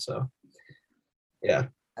cool. So, yeah,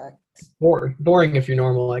 boring if you're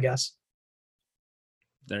normal, I guess.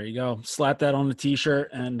 There you go. Slap that on the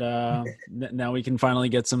t-shirt, and now we can finally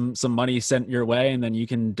get some money sent your way, and then you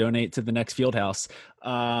can donate to the next field house.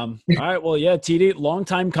 All right. Well, yeah, TD, long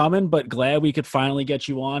time coming, but glad we could finally get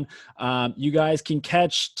you on. You guys can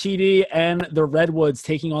catch TD and the Redwoods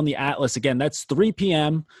taking on the Atlas again. That's 3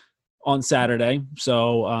 p.m. on Saturday.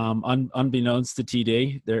 So unbeknownst to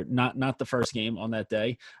TD, they're not the first game on that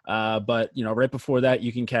day. But right before that,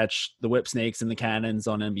 you can catch the Whip Snakes and the Cannons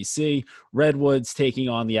on NBC. Redwoods taking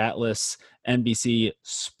on the Atlas, NBC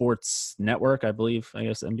Sports Network, I believe. I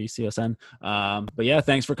guess NBCSN. But yeah,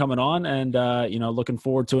 thanks for coming on, and looking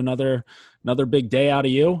forward to another big day out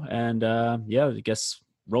of you. And yeah, I guess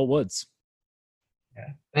roll Woods.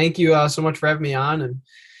 Yeah. Thank you so much for having me on, and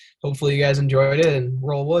hopefully you guys enjoyed it, and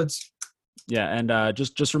roll Woods. Yeah, and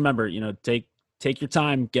just remember, take take your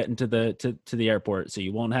time getting to the airport, so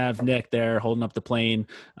you won't have Nick there holding up the plane.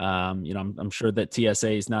 I'm sure that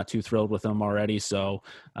TSA is not too thrilled with him already. So,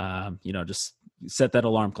 just set that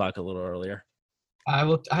alarm clock a little earlier. I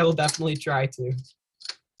will definitely try to.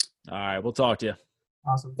 All right, we'll talk to you.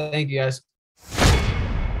 Awesome. Thank you, guys.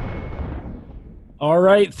 All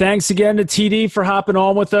right. Thanks again to TD for hopping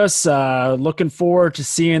on with us. Looking forward to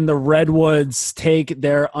seeing the Redwoods take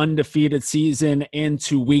their undefeated season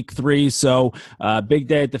into week 3. So big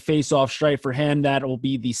day at the face-off stripe for him. That will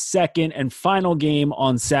be the second and final game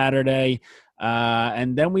on Saturday.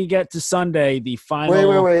 And then we get to Sunday, the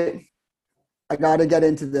final. Wait. I got to get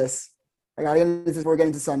into this. Before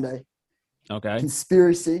getting to Sunday. Okay.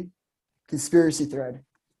 Conspiracy thread.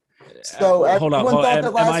 So hold on.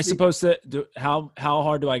 Am I supposed to do how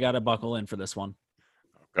hard do I got to buckle in for this one?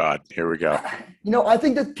 God, here we go. I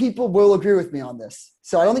think that people will agree with me on this.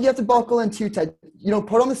 So I don't think you have to buckle in too tight.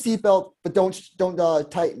 Put on the seatbelt, but don't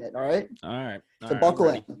tighten it. All right. All right. So buckle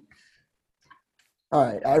in. All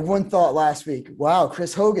right. Everyone thought last week, wow,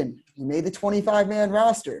 Chris Hogan, he made the 25-man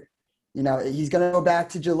roster. He's going to go back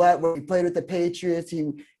to Gillette where he played with the Patriots.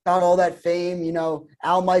 He got all that fame.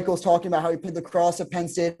 Al Michaels talking about how he played lacrosse at Penn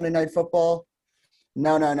State Monday Night Football.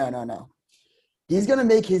 No. He's going to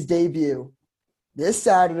make his debut this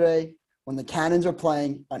Saturday when the Cannons are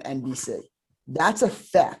playing on NBC. That's a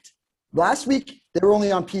fact. Last week, they were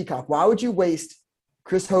only on Peacock. Why would you waste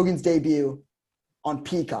Chris Hogan's debut on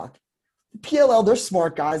Peacock? PLL, they're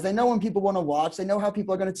smart guys. They know when people want to watch. They know how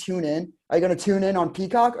people are going to tune in. Are you going to tune in on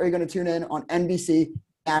Peacock or are you going to tune in on NBC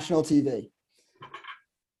national TV?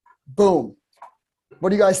 Boom.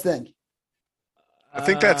 What do you guys think? I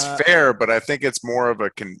think that's fair, but I think it's more of I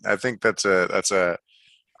think the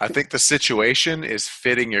situation is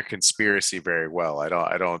fitting your conspiracy very well. I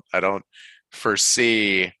don't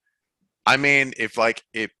foresee. I mean,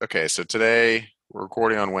 okay, so today we're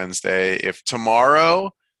recording on Wednesday. If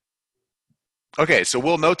tomorrow, okay, so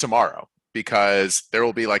we'll know tomorrow because there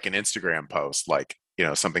will be like an Instagram post, like,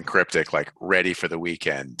 something cryptic, like ready for the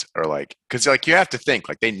weekend, or like, cause like you have to think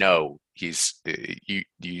like they know he's,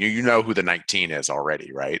 you know who the 19 is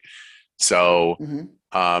already. Right. So,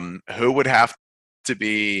 who would have to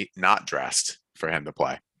be not dressed for him to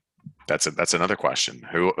play? That's another question.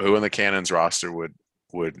 Who in the Cannons roster would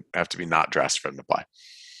have to be not dressed for him to play?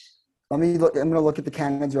 Let me look. I'm going to look at the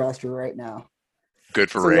Cannons roster right now. Good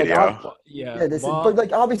for radio.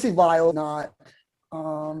 But obviously Lyle not.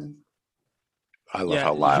 I love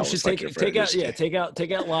how Lyle was like take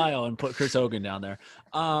out Lyle and put Chris Hogan down there.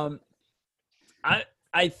 I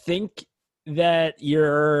think that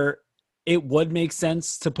it would make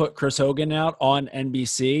sense to put Chris Hogan out on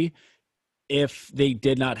NBC if they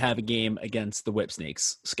did not have a game against the Whip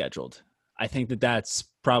Snakes scheduled. I think that that's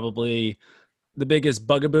probably the biggest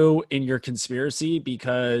bugaboo in your conspiracy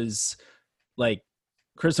because, like,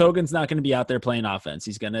 Chris Hogan's not going to be out there playing offense.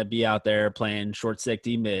 He's going to be out there playing short stick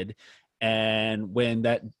D mid. And when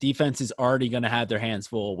that defense is already going to have their hands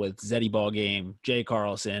full with Zeddy Ballgame, Jay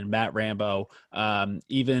Carlson, Matt Rambo,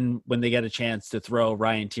 even when they get a chance to throw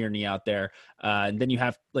Ryan Tierney out there, and then you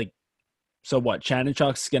have so what?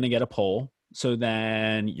 Chanachuk's going to get a pole. So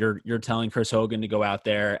then you're telling Chris Hogan to go out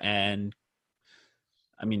there and,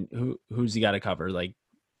 I mean, who's he got to cover? Like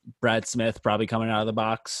Brad Smith probably coming out of the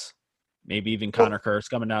box, maybe even Connor Kurtz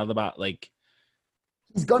coming out of the box. Like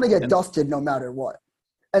he's going to get dusted no matter what.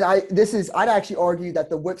 And I'd actually argue that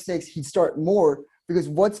the Whip Snakes, he'd start more because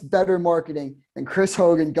what's better marketing than Chris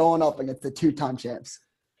Hogan going up against the 2-time champs?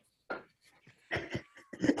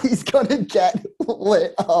 He's going to get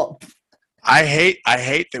lit up. I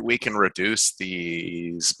hate that we can reduce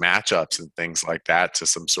these matchups and things like that to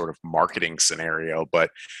some sort of marketing scenario, but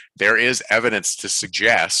there is evidence to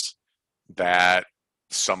suggest that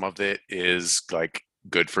some of it is like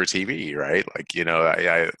good for TV, right? Like,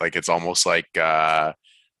 I like it's almost like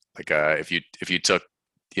if you took,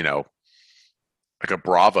 like a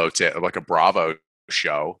Bravo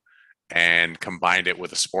show and combined it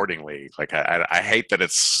with a sporting league. Like I hate that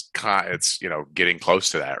it's getting close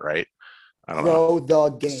to that, right? I don't know. The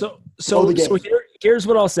game. So here's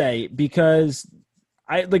what I'll say, because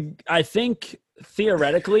I think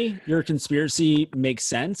theoretically your conspiracy makes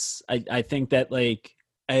sense. I think that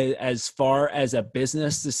as far as a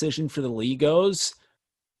business decision for the league goes,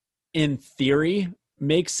 in theory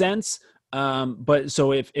makes sense. But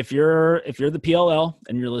so if you're the PLL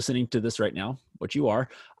and you're listening to this right now, which you are,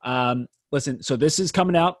 listen, so this is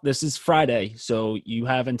coming out. This is Friday. So you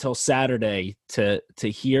have until Saturday to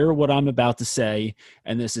hear what I'm about to say.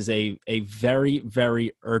 And this is a very,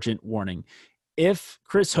 very urgent warning. if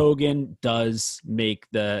Chris Hogan does make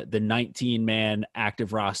the 19-man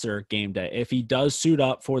active roster game day, if he does suit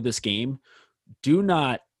up for this game, do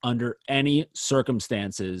not under any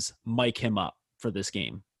circumstances mic him up for this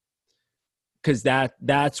game, because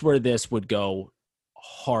that's where this would go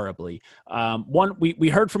horribly. We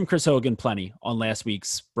heard from Chris Hogan plenty on last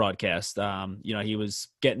week's broadcast. He was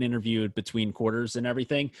getting interviewed between quarters and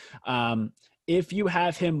everything. If you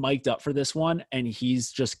have him mic'd up for this one and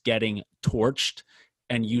he's just getting torched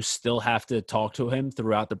and you still have to talk to him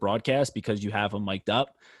throughout the broadcast because you have him mic'd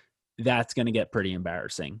up, that's going to get pretty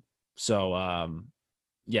embarrassing. So,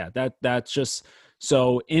 that's just,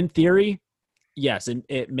 so in theory, yes,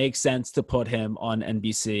 it makes sense to put him on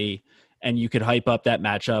NBC, and you could hype up that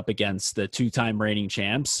matchup against the 2-time reigning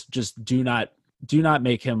champs. Just do not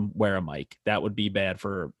make him wear a mic. That would be bad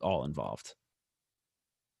for all involved.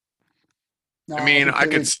 No, I mean, I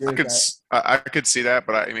could see that,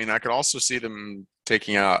 but I could also see them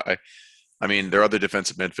taking out. There are other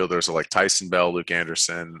defensive midfielders like Tyson Bell, Luke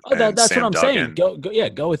Anderson. Oh, that's Sam what I'm Duggan.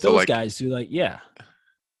 saying. Go with those guys who yeah.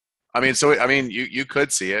 You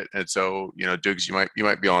could see it, and so Dukes, you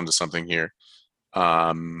might be onto something here.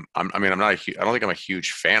 I don't think I'm a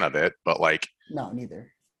huge fan of it, but no,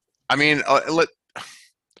 neither. I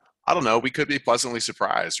don't know. We could be pleasantly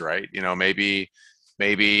surprised, right? Maybe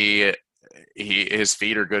his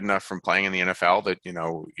feet are good enough from playing in the NFL that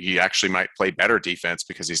he actually might play better defense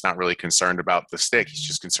because he's not really concerned about the stick. He's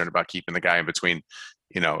just concerned about keeping the guy in between,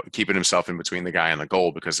 keeping himself in between the guy and the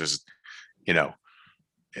goal, because there's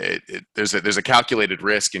there's a calculated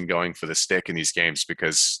risk in going for the stick in these games,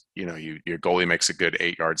 because your goalie makes a good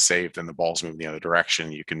 8-yard save, then the ball's moving the other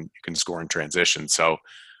direction. You can score in transition. So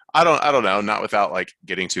I don't know, not without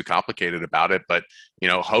getting too complicated about it, but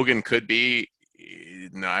Hogan could be.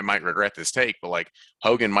 I might regret this take, but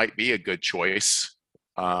Hogan might be a good choice,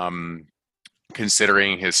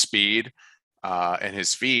 considering his speed and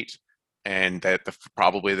his feet, and that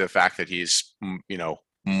probably the fact that he's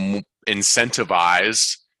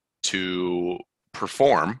incentivized to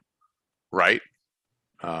perform, right?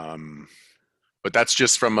 But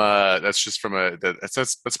that's about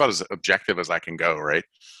as objective as I can go, right?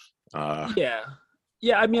 Yeah.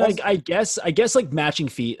 I guess matching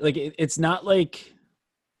feet. It's not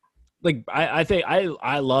I think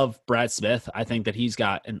I love Brad Smith. I think that he's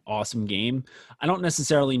got an awesome game. I don't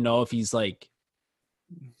necessarily know if he's the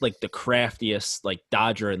craftiest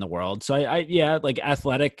dodger in the world. So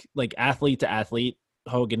athletic, athlete to athlete,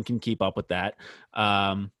 Hogan can keep up with that.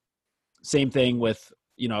 Same thing with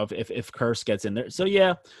if Curse gets in there. So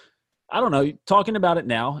yeah, I don't know. Talking about it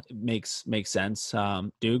now, it makes sense.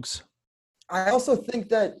 Dukes. I also think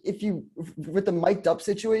that with the mic'd up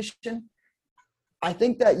situation, I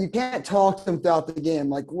think that you can't talk to them throughout the game.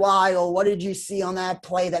 Lyle, what did you see on that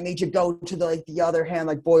play that made you go to the other hand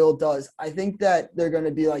like Boyle does? I think that they're going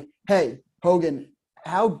to be hey, Hogan,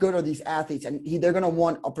 how good are these athletes? And they're going to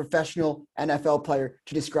want a professional NFL player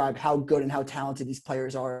to describe how good and how talented these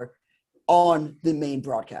players are on the main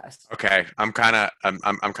broadcast. Okay, I'm kind of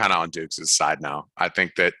on Dukes' side now. I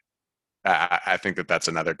think that that's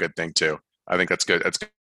another good thing too. I think that's good. That's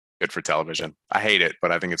good for television. I hate it,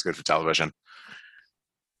 but I think it's good for television.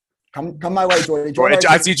 Come my way, Jordy.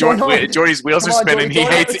 I see Jordy's wheels are spinning. He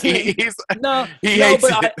hates it. He hates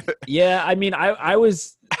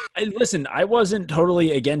it. Listen, I wasn't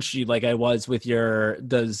totally against you like I was with your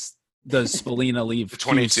does Spallina leave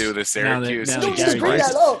 22 the Syracuse. You don't need to bring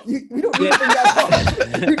that up. We don't need to bring that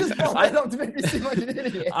up. You just brought that up to make me seem like an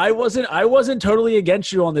idiot. I wasn't totally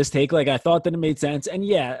against you on this take. I thought that it made sense. And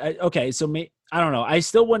yeah, okay. So I don't know. I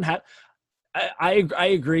still wouldn't have. I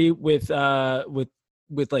agree with I'm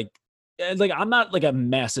not a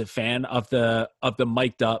massive fan of the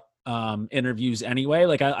mic'd up interviews anyway.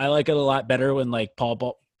 I like it a lot better when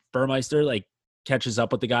Paul Burmeister catches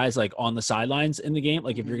up with the guys on the sidelines in the game.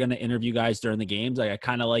 If you're going to interview guys during the games, I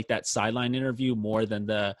kind of like that sideline interview more than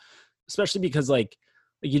especially because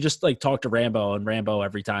you just talk to Rambo, and Rambo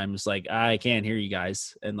every time is I can't hear you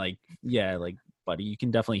guys. And buddy, you can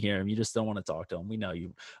definitely hear him. You just don't want to talk to him. We know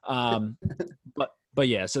you. But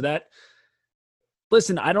yeah, so that,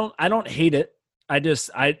 listen, I don't hate it. As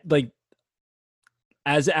a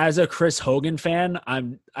Chris Hogan fan,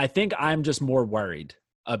 I think I'm just more worried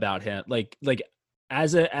about him. What are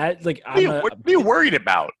you worried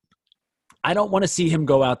about? I don't want to see him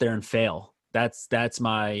go out there and fail. That's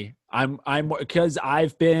my, because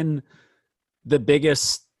I've been the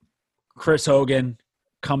biggest Chris Hogan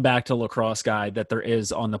come back to lacrosse guy that there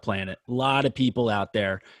is on the planet. A lot of people out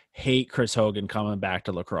there hate Chris Hogan coming back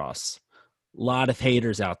to lacrosse. A lot of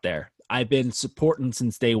haters out there. I've been supporting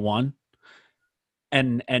since day one.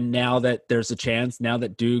 And now that there's a chance, now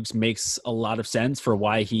that Dukes makes a lot of sense for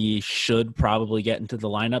why he should probably get into the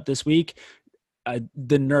lineup this week,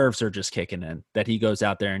 the nerves are just kicking in that he goes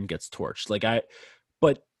out there and gets torched.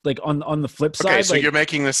 But like on the flip side, Okay, so like, you're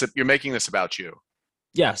making this about you.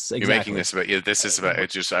 yes, You're making exactly. this about you. This is about it.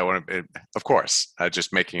 Just I want to, of course. I'm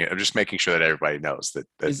just making sure that everybody knows that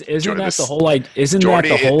Isn't that the this whole isn't that Jordy,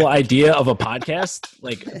 the whole idea of a podcast?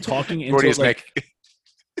 Like talking into Jordy's like making.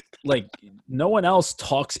 like no one else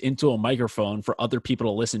talks into a microphone for other people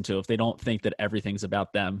to listen to if they don't think that everything's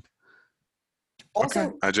about them.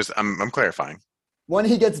 Also, Okay. I'm clarifying. when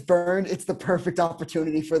he gets burned, it's the perfect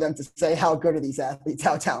opportunity for them to say, how good are these athletes?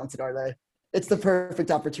 How talented are they? It's the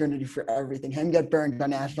perfect opportunity for everything. Him get burned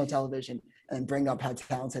on national television and bring up how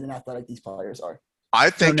talented and athletic these players are. I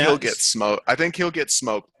think now- he'll get smoked. I think he'll get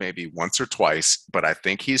smoked maybe once or twice, but I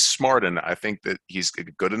think he's smart, and I think that he's a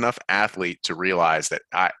good enough athlete to realize that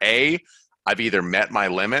I've either met my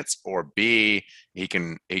limits, or B, he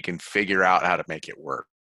can figure out how to make it work.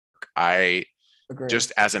 Agreed.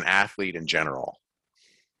 Just as an athlete in general.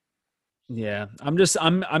 Yeah,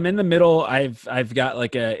 I'm in the middle. I've got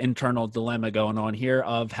like a internal dilemma going on here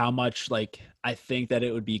of how much like I think that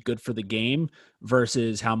it would be good for the game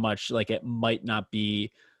versus how much like it might not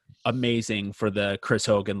be amazing for the Chris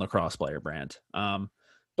Hogan lacrosse player brand. But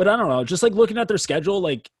I don't know, just like looking at their schedule,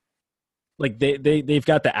 like they've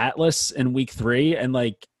got the Atlas in week 3, and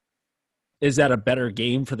like, is that a better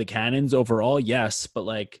game for the Cannons overall? Yes, but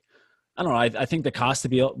like, I don't know. I think the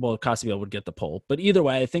Costabile would get the poll, but either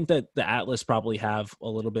way, I think that the Atlas probably have a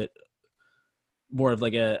little bit more of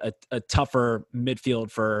like a tougher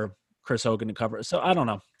midfield for Chris Hogan to cover. So I don't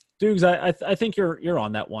know, Dukes. I think you're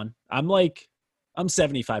on that one. I'm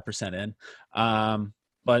 75% in.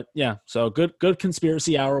 But yeah, so good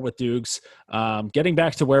conspiracy hour with Dukes. Getting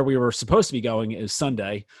back to where we were supposed to be going is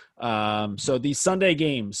Sunday. So these Sunday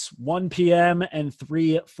games, 1 p.m. and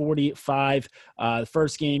 3:45. The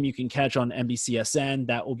first game you can catch on NBCSN.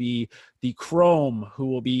 That will be the Chrome, who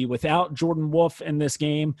will be without Jordan Wolf in this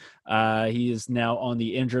game. He is now on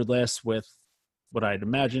the injured list with what I'd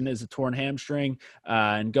imagine is a torn hamstring,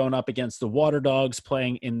 and going up against the Water Dogs,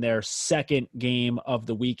 playing in their second game of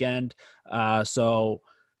the weekend. So,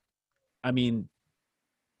 I mean,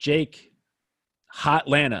 Jake, Hot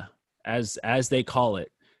Atlanta, as they call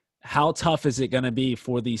it, how tough is it going to be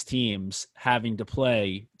for these teams having to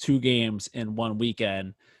play 2 games in one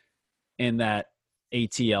weekend in that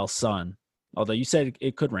ATL sun? Although you said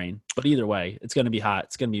it could rain, but either way, it's going to be hot.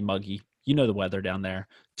 It's going to be muggy. You know the weather down there.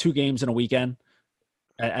 2 games in a weekend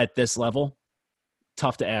at this level,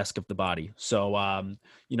 tough to ask of the body. So,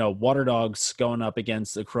 Water Dogs going up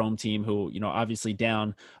against the Chrome team, who, obviously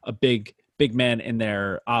down a big man in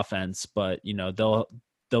their offense, but,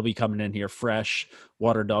 they'll be coming in here fresh.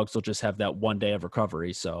 Water Dogs will just have that 1 day of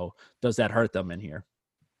recovery. So does that hurt them in here?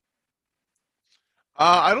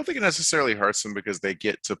 I don't think it necessarily hurts them because they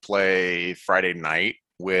get to play Friday night,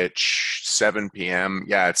 which 7 p.m.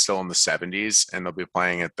 Yeah, it's still in the 70s, and they'll be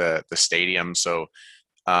playing at the stadium. So,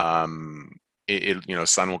 sun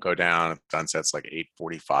will go down. Sunset's like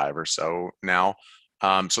 8:45 or so now.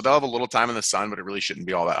 So they'll have a little time in the sun, but it really shouldn't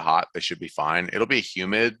be all that hot. They should be fine. It'll be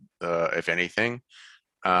humid, if anything.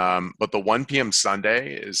 But the 1 p.m.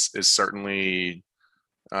 Sunday is certainly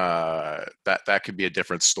that could be a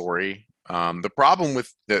different story. The problem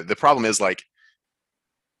with the problem is, like,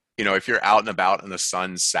 if you're out and about in the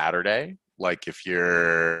sun Saturday, like if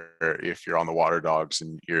you're on the Water Dogs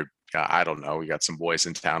and I don't know, you got some boys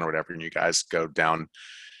in town or whatever, and you guys go down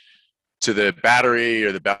to the Battery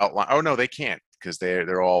or the Beltline. Oh no, they can't, because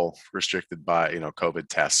they're all restricted by COVID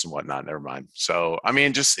tests and whatnot. Never mind. So I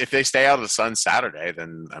mean, just if they stay out of the sun Saturday,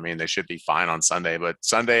 then I mean they should be fine on Sunday. But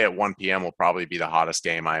Sunday at 1 p.m. will probably be the hottest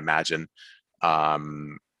game, I imagine.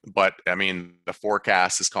 But I mean, the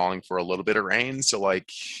forecast is calling for a little bit of rain, so like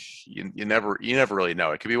you never really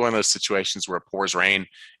know. It could be one of those situations where it pours rain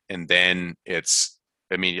and then it's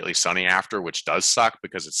immediately sunny after, which does suck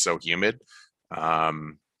because it's so humid. I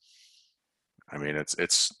mean, it's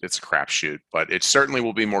a crapshoot, but it certainly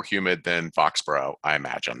will be more humid than Foxborough, I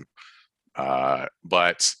imagine.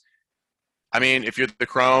 But I mean, if you're the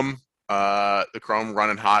Chrome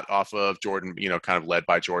running hot off of Jordan, kind of led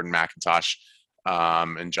by Jordan McIntosh,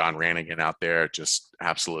 and John Rannigan out there, just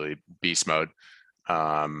absolutely beast mode.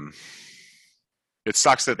 It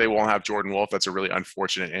sucks that they won't have Jordan Wolf. That's a really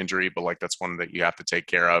unfortunate injury, but like that's one that you have to take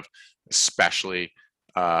care of, especially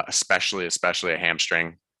a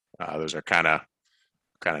hamstring. Those are kind of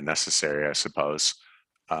necessary, I suppose.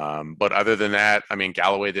 But other than that, I mean,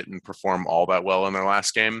 Galloway didn't perform all that well in their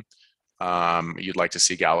last game. You'd like to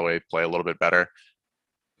see Galloway play a little bit better.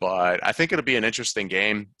 But I think it'll be an interesting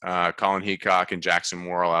game. Colin Heacock and Jackson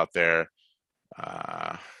Worrell out there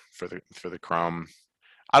for the Chrome.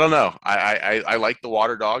 I don't know. I like the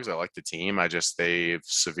Water Dogs. I like the team. They've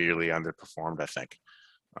severely underperformed, I think.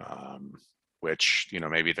 Which,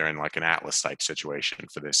 maybe they're in like an Atlas type situation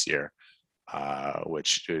for this year.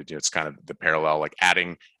 Which it's kind of the parallel, like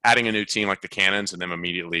adding a new team like the Cannons and then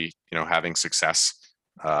immediately, having success.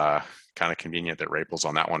 Kind of convenient that Rapel's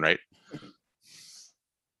on that one, right?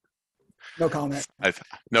 No comment.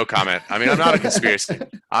 No comment. I mean, I'm not a conspiracy.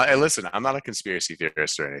 Listen, I'm not a conspiracy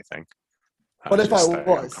theorist or anything. But if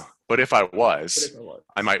I was,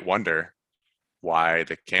 I might wonder why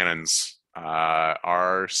the Cannons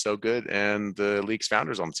are so good and the league's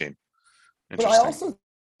founders on the team. But I also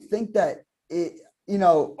think that because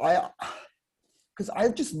I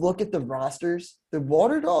just look at the rosters, the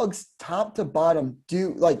Water Dogs top to bottom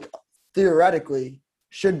theoretically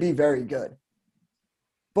should be very good,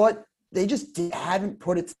 but they just haven't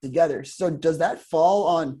put it together. So does that fall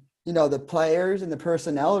on the players and the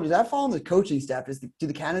personnel, or does that fall on the coaching staff? Do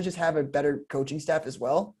the Cannons just have a better coaching staff as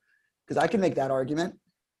well? Because I can make that argument.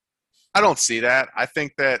 I don't see that. I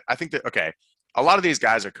think that okay, a lot of these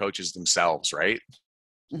guys are coaches themselves, right?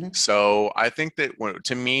 Mm-hmm. So I think that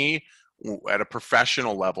to me, at a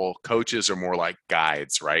professional level, coaches are more like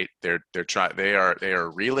guides, right? They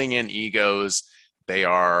are reeling in egos. They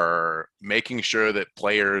are making sure that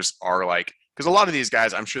players are like, because a lot of these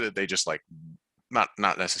guys, I'm sure that they just like not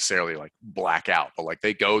necessarily like black out, but like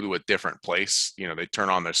they go to a different place. They turn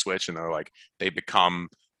on their switch and they're like, they become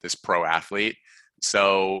this pro athlete.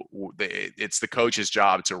 So it's the coach's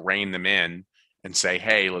job to rein them in and say,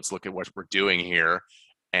 hey, let's look at what we're doing here.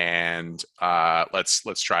 And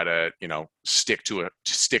let's try to stick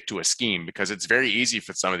to a scheme, because it's very easy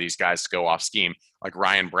for some of these guys to go off scheme. Like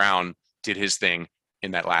Ryan Brown did his thing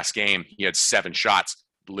in that last game. He had 7 shots,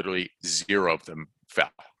 literally 0 of them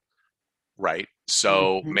fell. Right.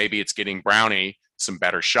 So maybe it's getting Brownie some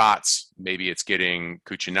better shots. Maybe it's getting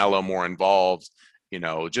Cuccinello more involved.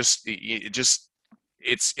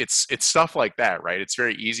 It's stuff like that, right? It's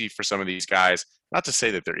very easy for some of these guys. Not to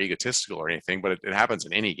say that they're egotistical or anything, but it happens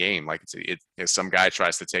in any game. Like if some guy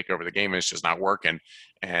tries to take over the game and it's just not working,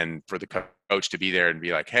 and for the coach to be there and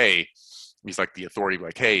be like, hey, he's like the authority,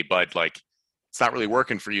 like, hey, bud, like it's not really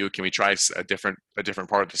working for you. Can we try a different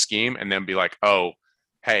part of the scheme? And then be like, oh,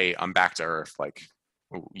 hey, I'm back to earth. Like,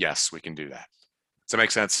 yes, we can do that. Does that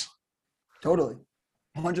make sense? Totally.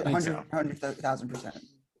 100,000%.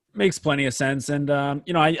 Makes plenty of sense. And,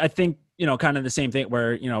 I think, kind of the same thing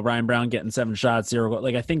where, Ryan Brown getting 7 shots, 0.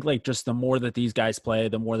 Like, I think like just the more that these guys play,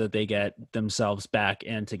 the more that they get themselves back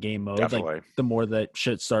into game mode. Definitely. Like the more that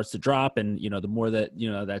shit starts to drop, and, the more that,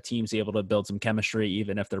 that team's able to build some chemistry,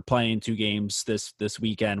 even if they're playing 2 games this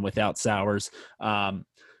weekend without Sowers.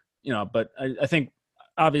 But I think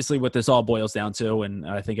obviously what this all boils down to, and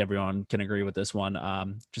I think everyone can agree with this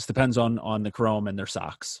one, just depends on the Chrome and their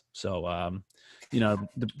socks. So,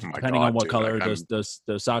 depending on what color those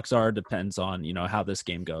socks are, depends on, how this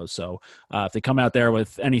game goes. So if they come out there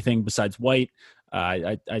with anything besides white,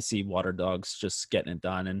 I see Water Dogs just getting it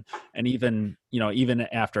done. And even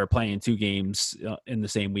after playing 2 games in the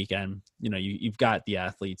same weekend, you've got the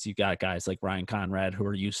athletes, you've got guys like Ryan Conrad who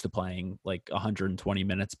are used to playing like 120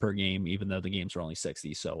 minutes per game, even though the games are only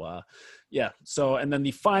 60. So So, and then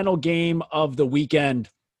the final game of the weekend.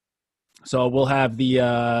 So we'll have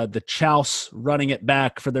the Chouse running it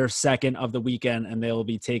back for their second of the weekend, and they will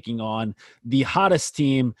be taking on the hottest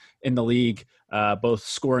team in the league, both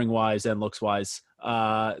scoring wise and looks wise,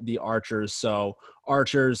 the Archers. So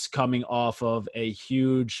Archers coming off of a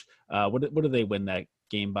huge what did they win that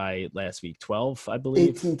game by last week? 12, I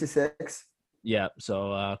believe. 18-6. Yeah.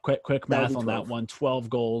 So quick math on that one. 12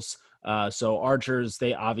 goals. So Archers,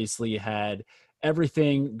 they obviously had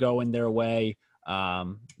everything going their way.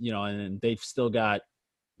 And they've still got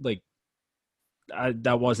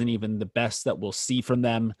that wasn't even the best that we'll see from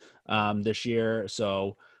them this year.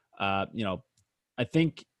 So I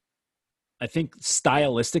think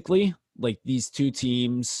stylistically, like these 2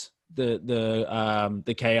 teams,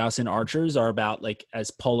 the Chaos and Archers are about like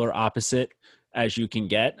as polar opposite as you can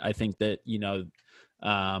get. I think that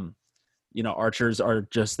Archers are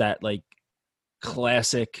just that like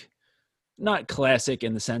classic. Not classic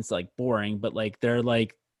in the sense like boring, but like they're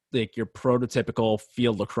like your prototypical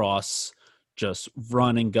field lacrosse, just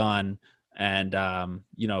run and gun. And,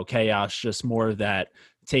 Chaos just more of that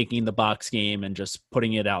taking the box game and just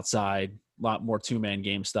putting it outside, lot more 2-man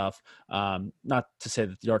game stuff. Not to say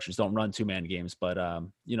that the Archers don't run 2-man games, but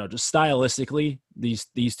just stylistically,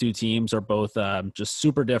 these two teams are both just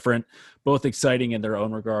super different, both exciting in their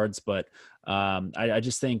own regards. But I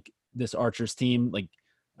just think this Archers team, like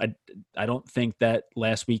I don't think that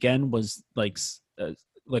last weekend was like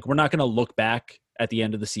we're not going to look back at the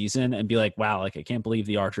end of the season and be like, wow, like I can't believe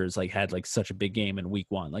the Archers like had like such a big game in week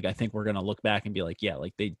 1. Like I think we're going to look back and be like, yeah,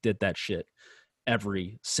 like they did that shit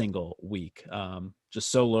every single week.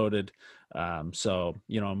 Just so loaded. So,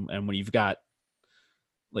 and when you've got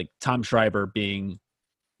like Tom Schreiber being,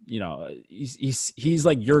 he's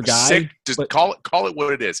like your guy. Sick, just call it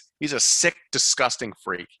what it is. He's a sick, disgusting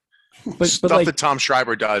freak. But stuff like, that Tom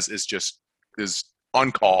Schreiber does is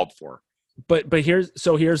uncalled for. But here's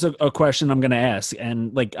a question I'm going to ask.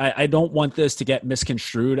 And like, I don't want this to get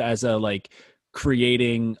misconstrued as a, like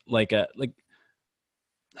creating like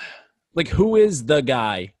who is the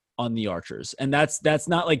guy on the Archers? And that's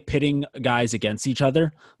not like pitting guys against each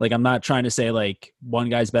other. Like, I'm not trying to say like one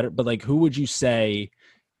guy's better, but like, who would you say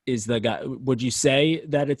is the guy? Would you say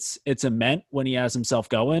that it's Ament when he has himself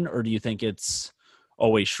going, or do you think it's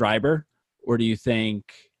always Schreiber, or do you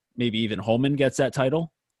think maybe even Holman gets that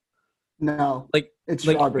title? No, like it's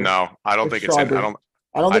like, Schreiber. No, I don't think Schreiber.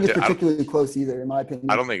 I don't think it's particularly close either, in my opinion.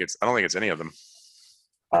 I don't think it's any of them.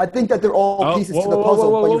 I think that they're all pieces to the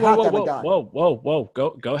puzzle, but you have to have a guy. Whoa.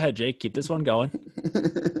 Go ahead, Jake. Keep this one going.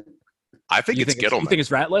 I think it's Gittleman. You think it's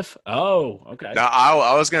Ratliff? Oh, okay. No,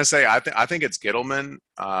 I was going to say, I think it's Gittleman,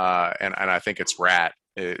 and I think it's Rat.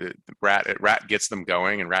 Rat gets them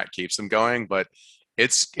going and Rat keeps them going, but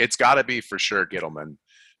it's got to be for sure Gittleman,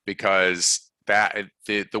 because that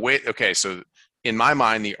the way, okay, so in my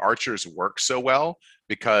mind, the Archers work so well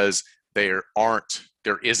because there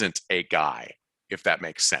isn't a guy, if that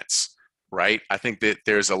makes sense, right? I think that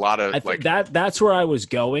there's a lot of that's where I was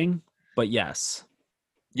going, but yes,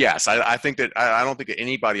 I think that I don't think that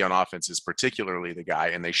anybody on offense is particularly the guy,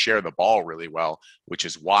 and they share the ball really well, which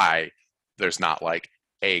is why there's not like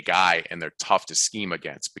a guy and they're tough to scheme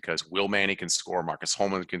against, because Will Manny can score, Marcus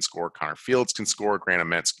Holman can score, Connor Fields can score, Grant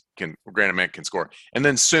Ament can score, and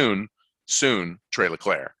then soon Trey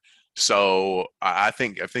LeClaire. So I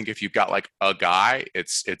think if you've got like a guy,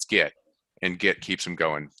 it's Git, and Git keeps him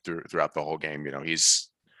going throughout the whole game. He's,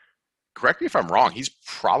 correct me if I'm wrong, he's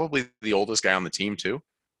probably the oldest guy on the team too,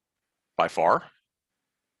 by far.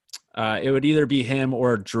 It would either be him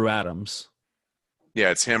or Drew Adams.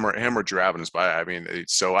 Yeah, it's him or Drew Adams. But I mean,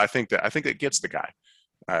 so I think that gets the guy.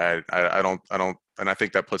 I don't, and I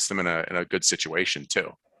think that puts them in a good situation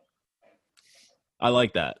too. I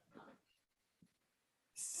like that.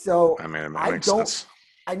 So I mean, it makes sense.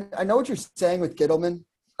 I know what you're saying with Gittleman.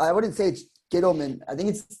 I wouldn't say it's Gittleman. I think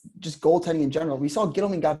it's just goaltending in general. We saw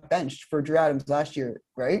Gittleman got benched for Drew Adams last year,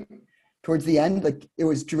 right? Towards the end, like it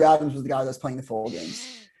was Drew Adams was the guy that was playing the full games.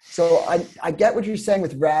 So I get what you're saying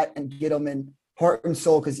with Rat and Gittleman, heart and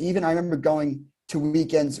soul, because even I remember going to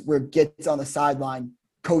weekends where Git's on the sideline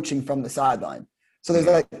coaching from the sideline. So there's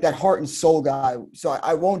like that heart and soul guy. So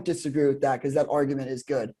I won't disagree with that, because that argument is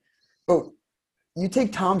good. But you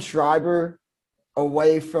take Tom Schreiber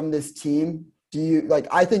away from this team. Do you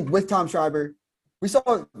I think with Tom Schreiber, we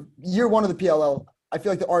saw year 1 of the PLL. I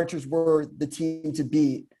feel like the Archers were the team to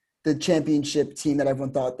beat, the championship team that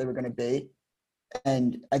everyone thought they were going to be.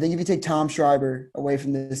 And I think if you take Tom Schreiber away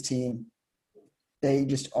from this team, they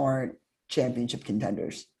just aren't championship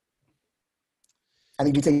contenders. I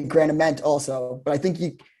think you take Grant Ament also, but I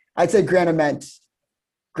think I'd say Grant Ament.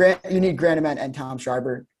 You need Grant Ament and Tom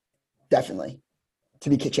Schreiber definitely to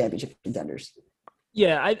be championship contenders.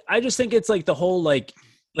 Yeah, I just think it's like the whole like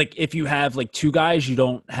if you have like two guys, you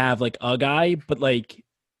don't have like a guy, but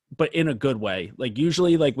in a good way. Like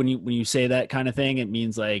usually like when you say that kind of thing, it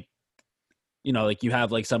means like, like you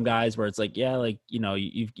have like some guys where it's like, yeah, like,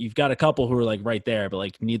 you've got a couple who are like right there, but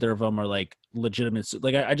like neither of them are like legitimate.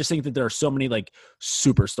 Like I just think that there are so many like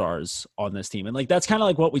superstars on this team. And like, that's kind of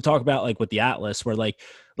like what we talk about, like with the Atlas, where like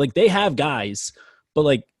they have guys, but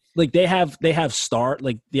like they have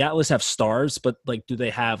like the Atlas have stars, but like, do they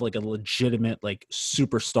have like a legitimate like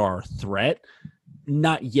superstar threat?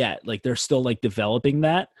 Not yet. Like they're still like developing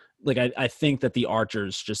that. Like I think that the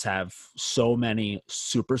Archers just have so many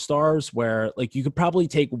superstars where like you could probably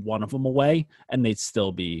take one of them away and they'd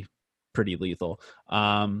still be pretty lethal.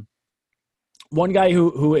 One guy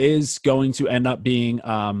who is going to end up being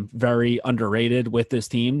very underrated with this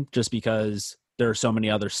team, just because there are so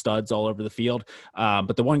many other studs all over the field.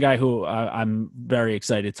 But the one guy who I'm very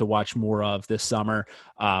excited to watch more of this summer,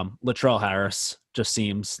 Latrell Harris, just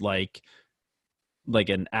seems like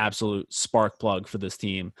an absolute spark plug for this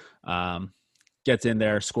team. gets in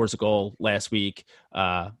there, scores a goal last week.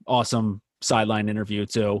 Awesome sideline interview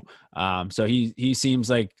too. So he seems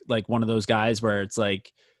like one of those guys where it's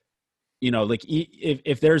like, like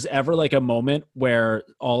if there's ever like a moment where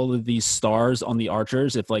all of these stars on the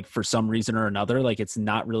Archers, if like for some reason or another, like it's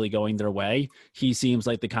not really going their way, he seems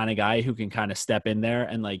like the kind of guy who can kind of step in there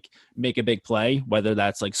and like make a big play, whether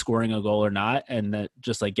that's like scoring a goal or not. And that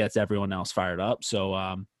just like gets everyone else fired up. So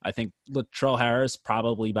I think Latrell Harris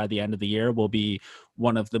probably by the end of the year will be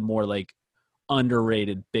one of the more like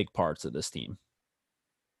underrated big parts of this team.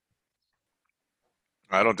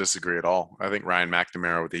 I don't disagree at all. I think Ryan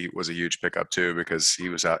McNamara was a huge pickup too, because he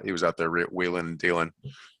was out there wheeling and dealing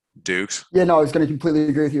dukes. Yeah, no, I was going to completely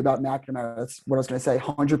agree with you about McNamara. That's what I was going to say.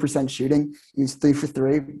 100% shooting. He was 3 for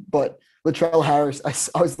 3. But Latrell Harris,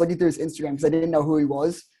 I was looking through his Instagram because I didn't know who he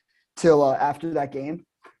was till after that game.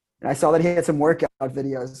 And I saw that he had some workout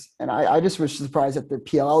videos. And I just was surprised that the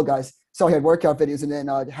PLL guys saw he had workout videos and then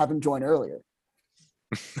have him join earlier.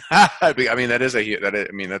 I mean,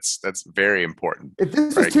 that's very important. If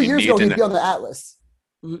this was 2 years ago, he'd be on the Atlas.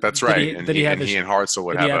 That's right. He and Hartzell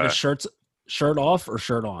would have a shirt off or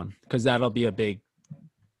shirt on, because that'll be a big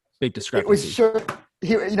discrepancy. It was shirt.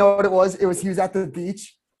 You know what it was? He was at the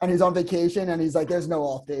beach and he's on vacation and he's like, "There's no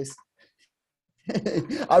off days.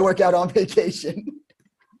 I work out on vacation."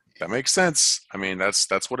 That makes sense. I mean,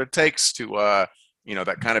 that's what it takes to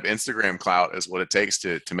that kind of Instagram clout is what it takes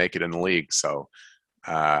to make it in the league. So.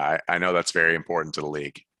 I know that's very important to the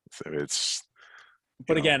league. So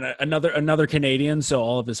but again, another Canadian, so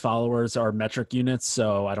all of his followers are metric units.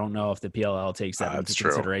 So I don't know if the PLL takes that into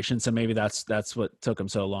consideration. So maybe that's what took him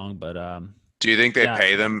so long. But do you think they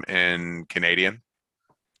pay them in Canadian?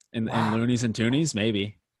 In loonies and toonies,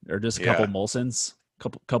 maybe, or just a couple Molsons,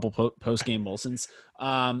 couple post game Molsons.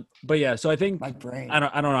 But yeah, so I think my brain. I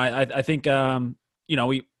don't know. I think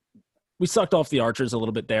we sucked off the Archers a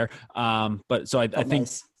little bit there. But so I think,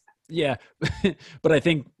 nice. Yeah, but I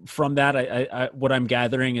think from that, I what I'm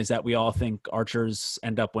gathering is that we all think Archers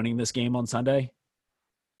end up winning this game on Sunday.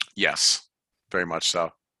 Yes, very much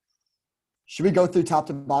so. Should we go through top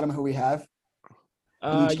to bottom who we have?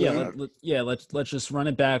 Let's just run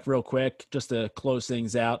it back real quick just to close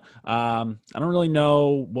things out. I don't really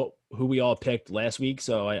know who we all picked last week,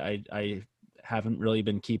 so I haven't really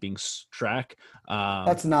been keeping track.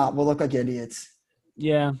 We'll look like idiots.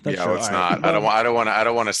 Yeah, that's true. It's not. I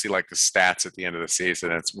don't want to see like the stats at the end of the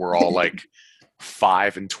season. We're all like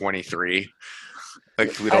 5-23.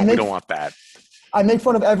 Like we don't want that. I make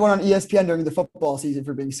fun of everyone on ESPN during the football season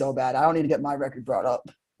for being so bad. I don't need to get my record brought up.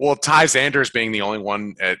 Well, Ty Zanders being the only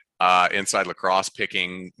one at Inside Lacrosse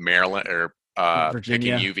picking Maryland or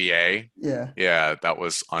Virginia. Picking UVA. Yeah, that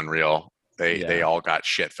was unreal. They all got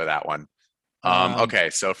shit for that one. Okay,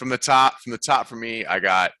 so from the top for me, I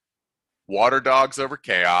got Water Dogs over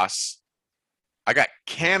Chaos. I got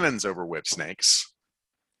Cannons over Whip Snakes.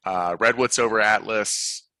 Redwoods over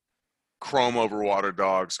Atlas. Chrome over Water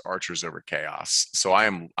Dogs. Archers over Chaos. So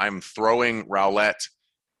I'm throwing Rowlett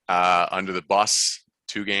under the bus.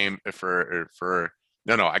 2 game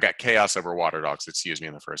I got Chaos over Water Dogs. Excuse me,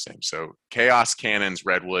 in the first game. So Chaos, Cannons,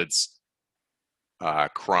 Redwoods,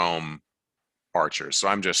 Chrome, Archers. So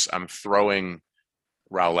I'm throwing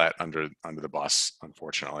Rowlett under the bus.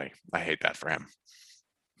 Unfortunately, I hate that for him.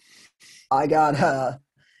 I got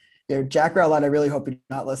Jack Rowlett. I really hope you're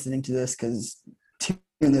not listening to this because tune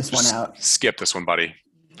this one out. Skip this one, buddy.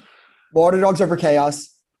 Water Dogs over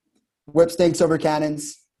Chaos. Whip Snakes over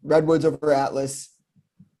Cannons. Redwoods over Atlas.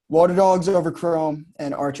 Water Dogs over Chrome,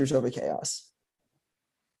 and Archers over Chaos.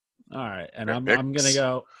 All right, and I'm gonna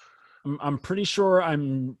go. I'm pretty sure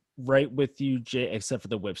I'm right with you, Jay, except for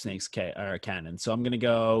the Whip Snakes Cannon. So I'm gonna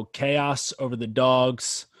go Chaos over the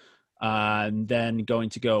Dogs, and then going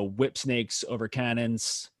to go Whip Snakes over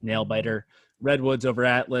Cannons, Nail Biter, Redwoods over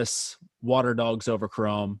Atlas, Water Dogs over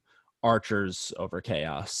Chrome, Archers over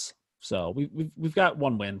Chaos. So we've got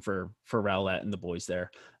one win for Rowlett and the boys there.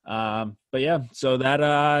 But yeah, so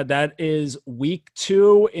that is week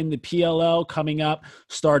 2 in the PLL coming up.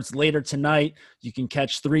 Starts later tonight. You can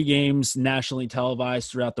catch 3 games nationally televised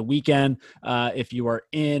throughout the weekend. If you are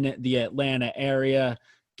in the Atlanta area,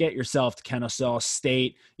 get yourself to Kennesaw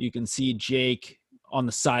State. You can see Jake on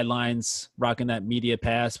the sidelines rocking that media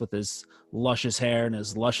pass with his luscious hair and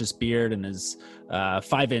his luscious beard and his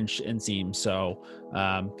 5-inch inseam. So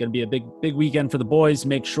going to be a big weekend for the boys.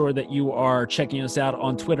 Make sure that you are checking us out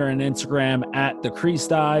on Twitter and Instagram at The Crease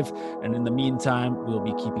Dive. And in the meantime, we'll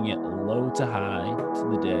be keeping it low to high to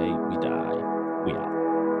the day we die. We out.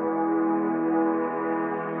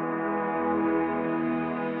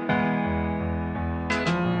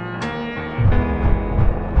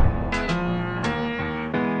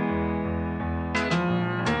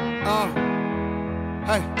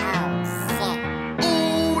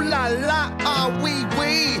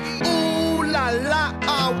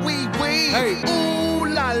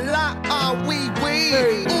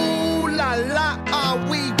 wee. Ooh la la, ah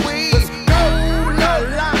wee wee. Ooh la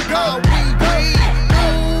la, ah wee wee.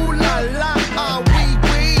 Ooh la la, ah wee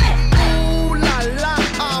wee. Ooh la la,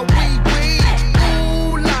 ah wee wee.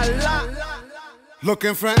 Ooh la la.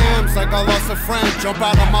 Looking for M's like I lost a friend. Jump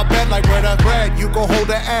out of my bed like where the bread. You go hold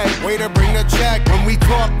the egg, waiter bring the check. When we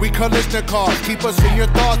talk, we collision cars. Keep us in your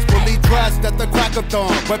thoughts, fully dressed at the crack of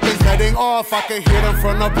dawn. Weapons letting off, I can hear them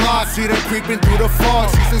from the block. See them creeping through the fog.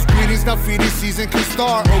 Season's greetings, now feeding season can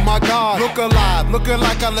start. Oh my God, look alive, looking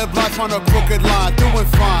like I live life on a crooked line. Doing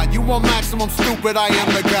fine, you want maximum stupid, I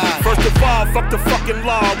am the guy. First of all, fuck the fucking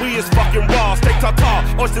law. We is fucking raw. Stay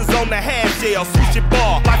tall, oysters on the half shell. Swoosh your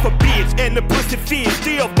ball, like a bitch and the pussy fish.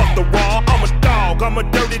 Still fuck the raw. I'm a dog, I'm a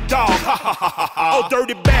dirty dog. Ha ha ha ha ha. Oh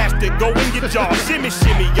dirty bastard, go in your jaw. Shimmy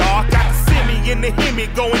shimmy y'all. Got the semi in the hemi.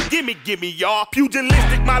 Go and gimme y'all.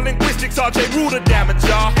 Pugilistic, my linguistics, RJ Ruder damage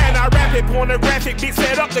y'all. And I rap it, pornographic, big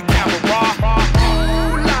set up the camera.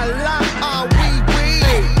 Ooh la la, ah